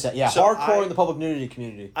 A nudist, yeah, So hardcore in the public nudity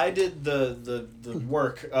community. I did the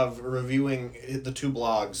work of reviewing the 2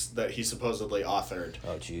 blogs that he supposedly authored.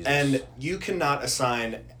 Oh, Jesus. And you cannot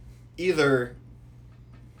assign either,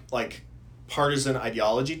 like, partisan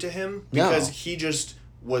ideology to him because he just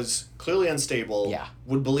was clearly unstable,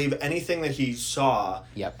 would believe anything that he saw,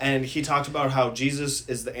 and he talked about how Jesus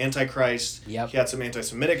is the Antichrist. He had some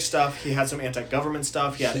anti-Semitic stuff, he had some anti-government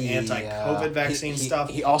stuff, he had anti-COVID vaccine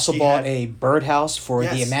stuff. He also bought a birdhouse for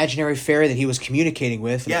the imaginary fairy that he was communicating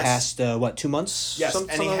with in the past, 2 months? Yes,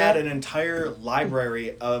 and he had an entire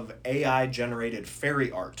library of AI-generated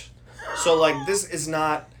fairy art. So, like, this is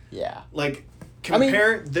not... Like,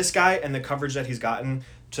 compare this guy and the coverage that he's gotten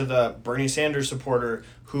to the Bernie Sanders supporter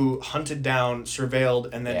who hunted down,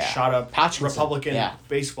 surveilled, and then shot up Republican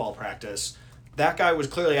baseball practice. That guy was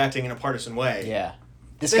clearly acting in a partisan way. Yeah.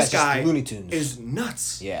 This guy's guy just Looney Tunes. is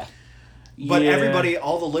nuts. Yeah. But everybody,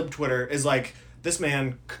 all the lib Twitter is like, this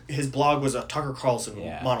man, his blog was a Tucker Carlson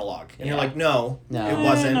monologue. And you're like, no, it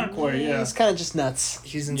wasn't. Not quite, He's kind of just nuts.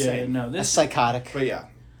 He's insane. Yeah, no, That's psychotic. But yeah.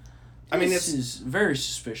 I mean, this is very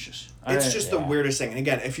suspicious. It's just the weirdest thing. And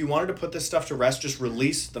again, if you wanted to put this stuff to rest, just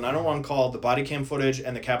release the 911 call, the body cam footage,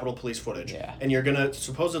 and the Capitol Police footage. Yeah. And you're going to,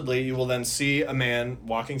 supposedly, you will then see a man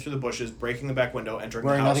walking through the bushes, breaking the back window, entering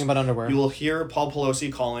Wearing the house. nothing but underwear. You will hear Paul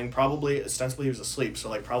Pelosi calling, probably, ostensibly he was asleep, so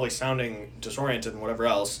like probably sounding disoriented and whatever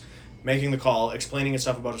else, making the call, explaining his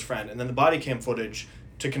stuff about his friend, and then the body cam footage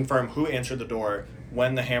to confirm who answered the door,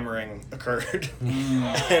 when the hammering occurred,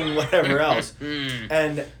 and whatever else.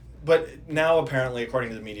 But now, apparently,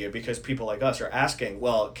 according to the media, because people like us are asking,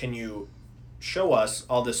 well, can you show us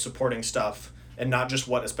all this supporting stuff and not just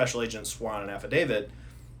what a special agent swore on an affidavit?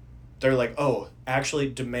 They're like, oh,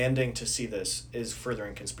 actually demanding to see this is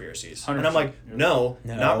furthering conspiracies. 100%. And I'm like, no,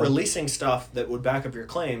 not releasing stuff that would back up your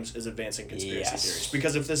claims is advancing conspiracy theories.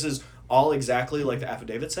 Because if this is all exactly like the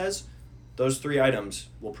affidavit says, those 3 items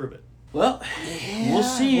will prove it. Well, we'll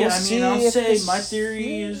see. I'll say my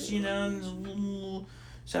theory is,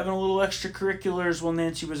 having a little extracurriculars while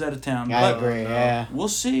Nancy was out of town. I agree, We'll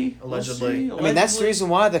see. Allegedly. I mean, that's the reason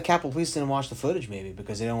why the Capitol Police didn't watch the footage, maybe,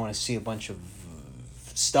 because they don't want to see a bunch of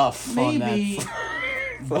stuff on that.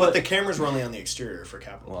 But the cameras were only on the exterior for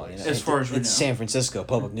Capitol Police. As far as we know. It's San Francisco.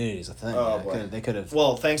 Public nudity is a thing. Oh, boy. They could have...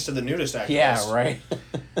 Well, thanks to the nudist activists. Yeah, right.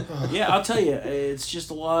 Yeah, I'll tell you, it's just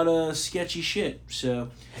a lot of sketchy shit, so...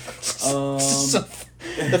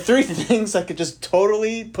 the 3 things I could just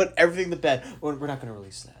totally put everything to bed. We're not going to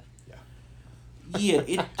release that.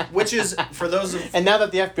 Yeah, which is, for those of... And now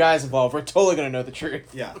that the FBI is involved, we're totally going to know the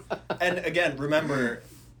truth. Yeah. And again, remember...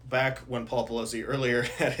 Back when Paul Pelosi earlier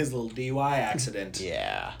had his little DUI accident,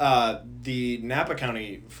 the Napa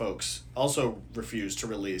County folks also refused to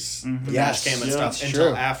release the dash cam and stuff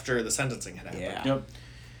until after the sentencing had happened. Yeah. Yep.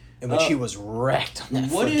 In which he was wrecked on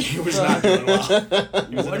that What if he was not doing well?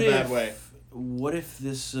 He was in a bad way. What if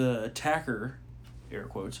this attacker, air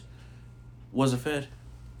quotes, was a Fed?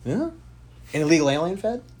 Yeah. An illegal alien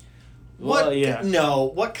Fed? What? Well, yeah.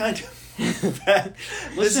 No. What kind of...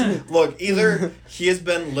 Listen, look, either he has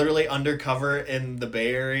been literally undercover in the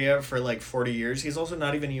Bay Area for like 40 years. He's also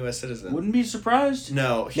not even a U.S. citizen. Wouldn't be surprised.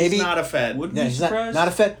 No, he's not a Fed. Wouldn't be surprised. Not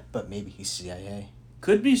a Fed, but maybe he's CIA.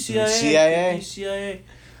 Could be CIA. CIA. Could be CIA.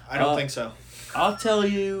 I don't think so. I'll tell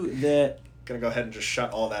you that... Gonna go ahead and just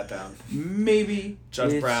shut all that down. Maybe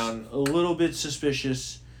Judge Brown. A little bit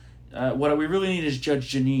suspicious. What we really need is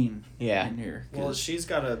Judge Janine in here. Well, she's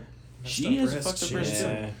got a... She has a fucked up wrist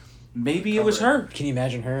too. Maybe it was her. Can you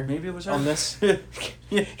imagine her? Maybe it was her. On this?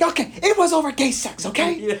 Yeah. Okay, it was over gay sex,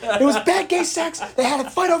 okay? Yeah. It was bad gay sex. They had a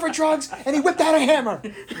fight over drugs, and he whipped out a hammer.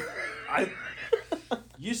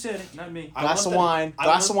 You said it, not me. Glass of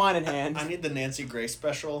wine in hand. I need the Nancy Grace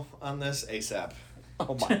special on this ASAP.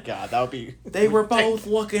 Oh my God, that would be... They were both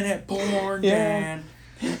looking at porn, Dan.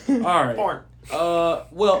 All right. Porn.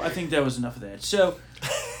 Well, I think that was enough of that. So,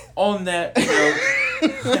 on that note...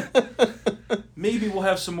 Maybe we'll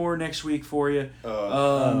have some more next week for you.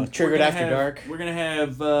 Triggered After Dark. We're going to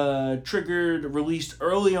have Triggered released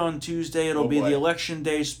early on Tuesday. It'll be the Election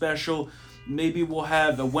Day special. Maybe we'll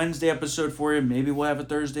have a Wednesday episode for you. Maybe we'll have a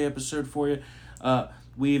Thursday episode for you.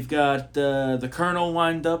 We've got the Colonel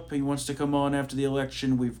lined up. He wants to come on after the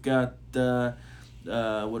election. We've got...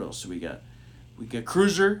 what else do we got? We got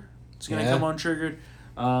Cruiser. It's going to come on Triggered.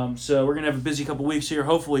 So we're going to have a busy couple weeks here,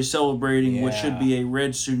 hopefully celebrating what should be a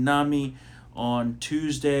red tsunami on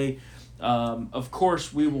Tuesday. Of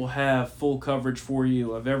course, we will have full coverage for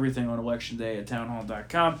you of everything on Election Day at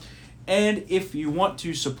townhall.com. And if you want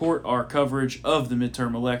to support our coverage of the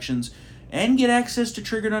midterm elections and get access to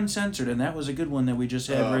Triggered Uncensored, and that was a good one that we just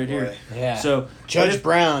had here. Yeah. So Judge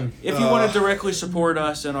Brown. If you want to directly support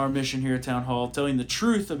us and our mission here at Town Hall, telling the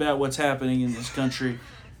truth about what's happening in this country,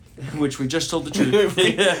 which we just told the truth.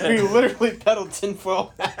 we literally peddled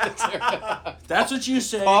tinfoil hats. That's what you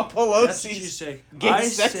say. Paul Pelosi. That's what you say. I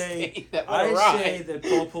say that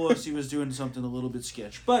Paul Pelosi was doing something a little bit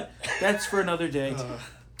sketch. But that's for another day.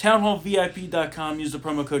 TownHallVIP.com. Use the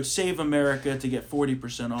promo code SAVEAmerica to get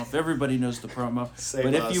 40% off. Everybody knows the promo.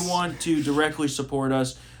 If you want to directly support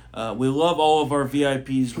us, we love all of our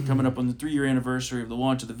VIPs. We're coming up on the 3-year anniversary of the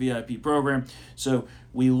launch of the VIP program. So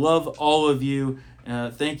we love all of you.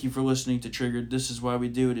 Thank you for listening to Triggered. This is why we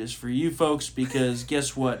do it, is for you folks, because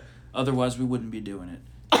guess what? Otherwise, we wouldn't be doing it.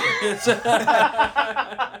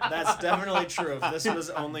 That's definitely true. If this was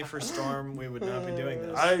only for Storm, we would not be doing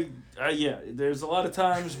this. Yeah. There's a lot of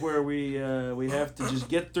times where we have to just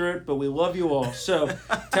get through it, but we love you all. So,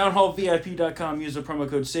 townhallvip.com. Use the promo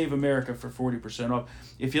code SAVEAmerica for 40% off.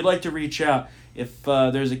 If you'd like to reach out, if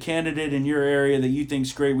there's a candidate in your area that you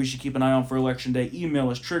think's great, we should keep an eye on for Election Day. Email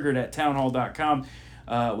us triggered@townhall.com.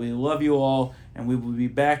 We love you all, and we will be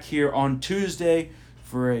back here on Tuesday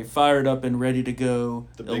for a fired up and ready to go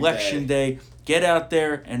Election Day. Get out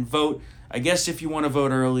there and vote. I guess if you want to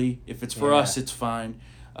vote early, if it's for us, it's fine.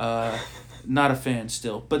 Not a fan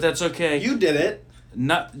still, but that's okay. You did it.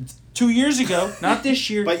 Not 2 years ago, not this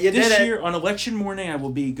year. But you did it. This year, on election morning, I will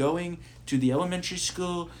be going to the elementary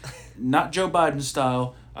school, not Joe Biden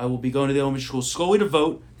style. I will be going to the elementary school slowly to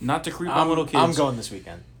vote, not to creep on little kids. I'm going this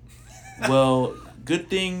weekend. Well, good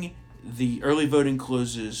thing the early voting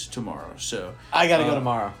closes tomorrow, so I gotta go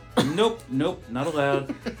tomorrow. Nope, not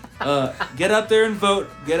allowed. Get out there and vote.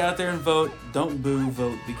 Don't boo,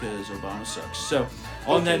 vote because Obama sucks. So,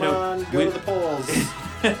 on that note, go to the polls.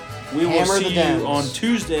 We will see you on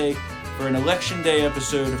Tuesday for an Election Day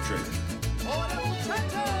episode of Trigger.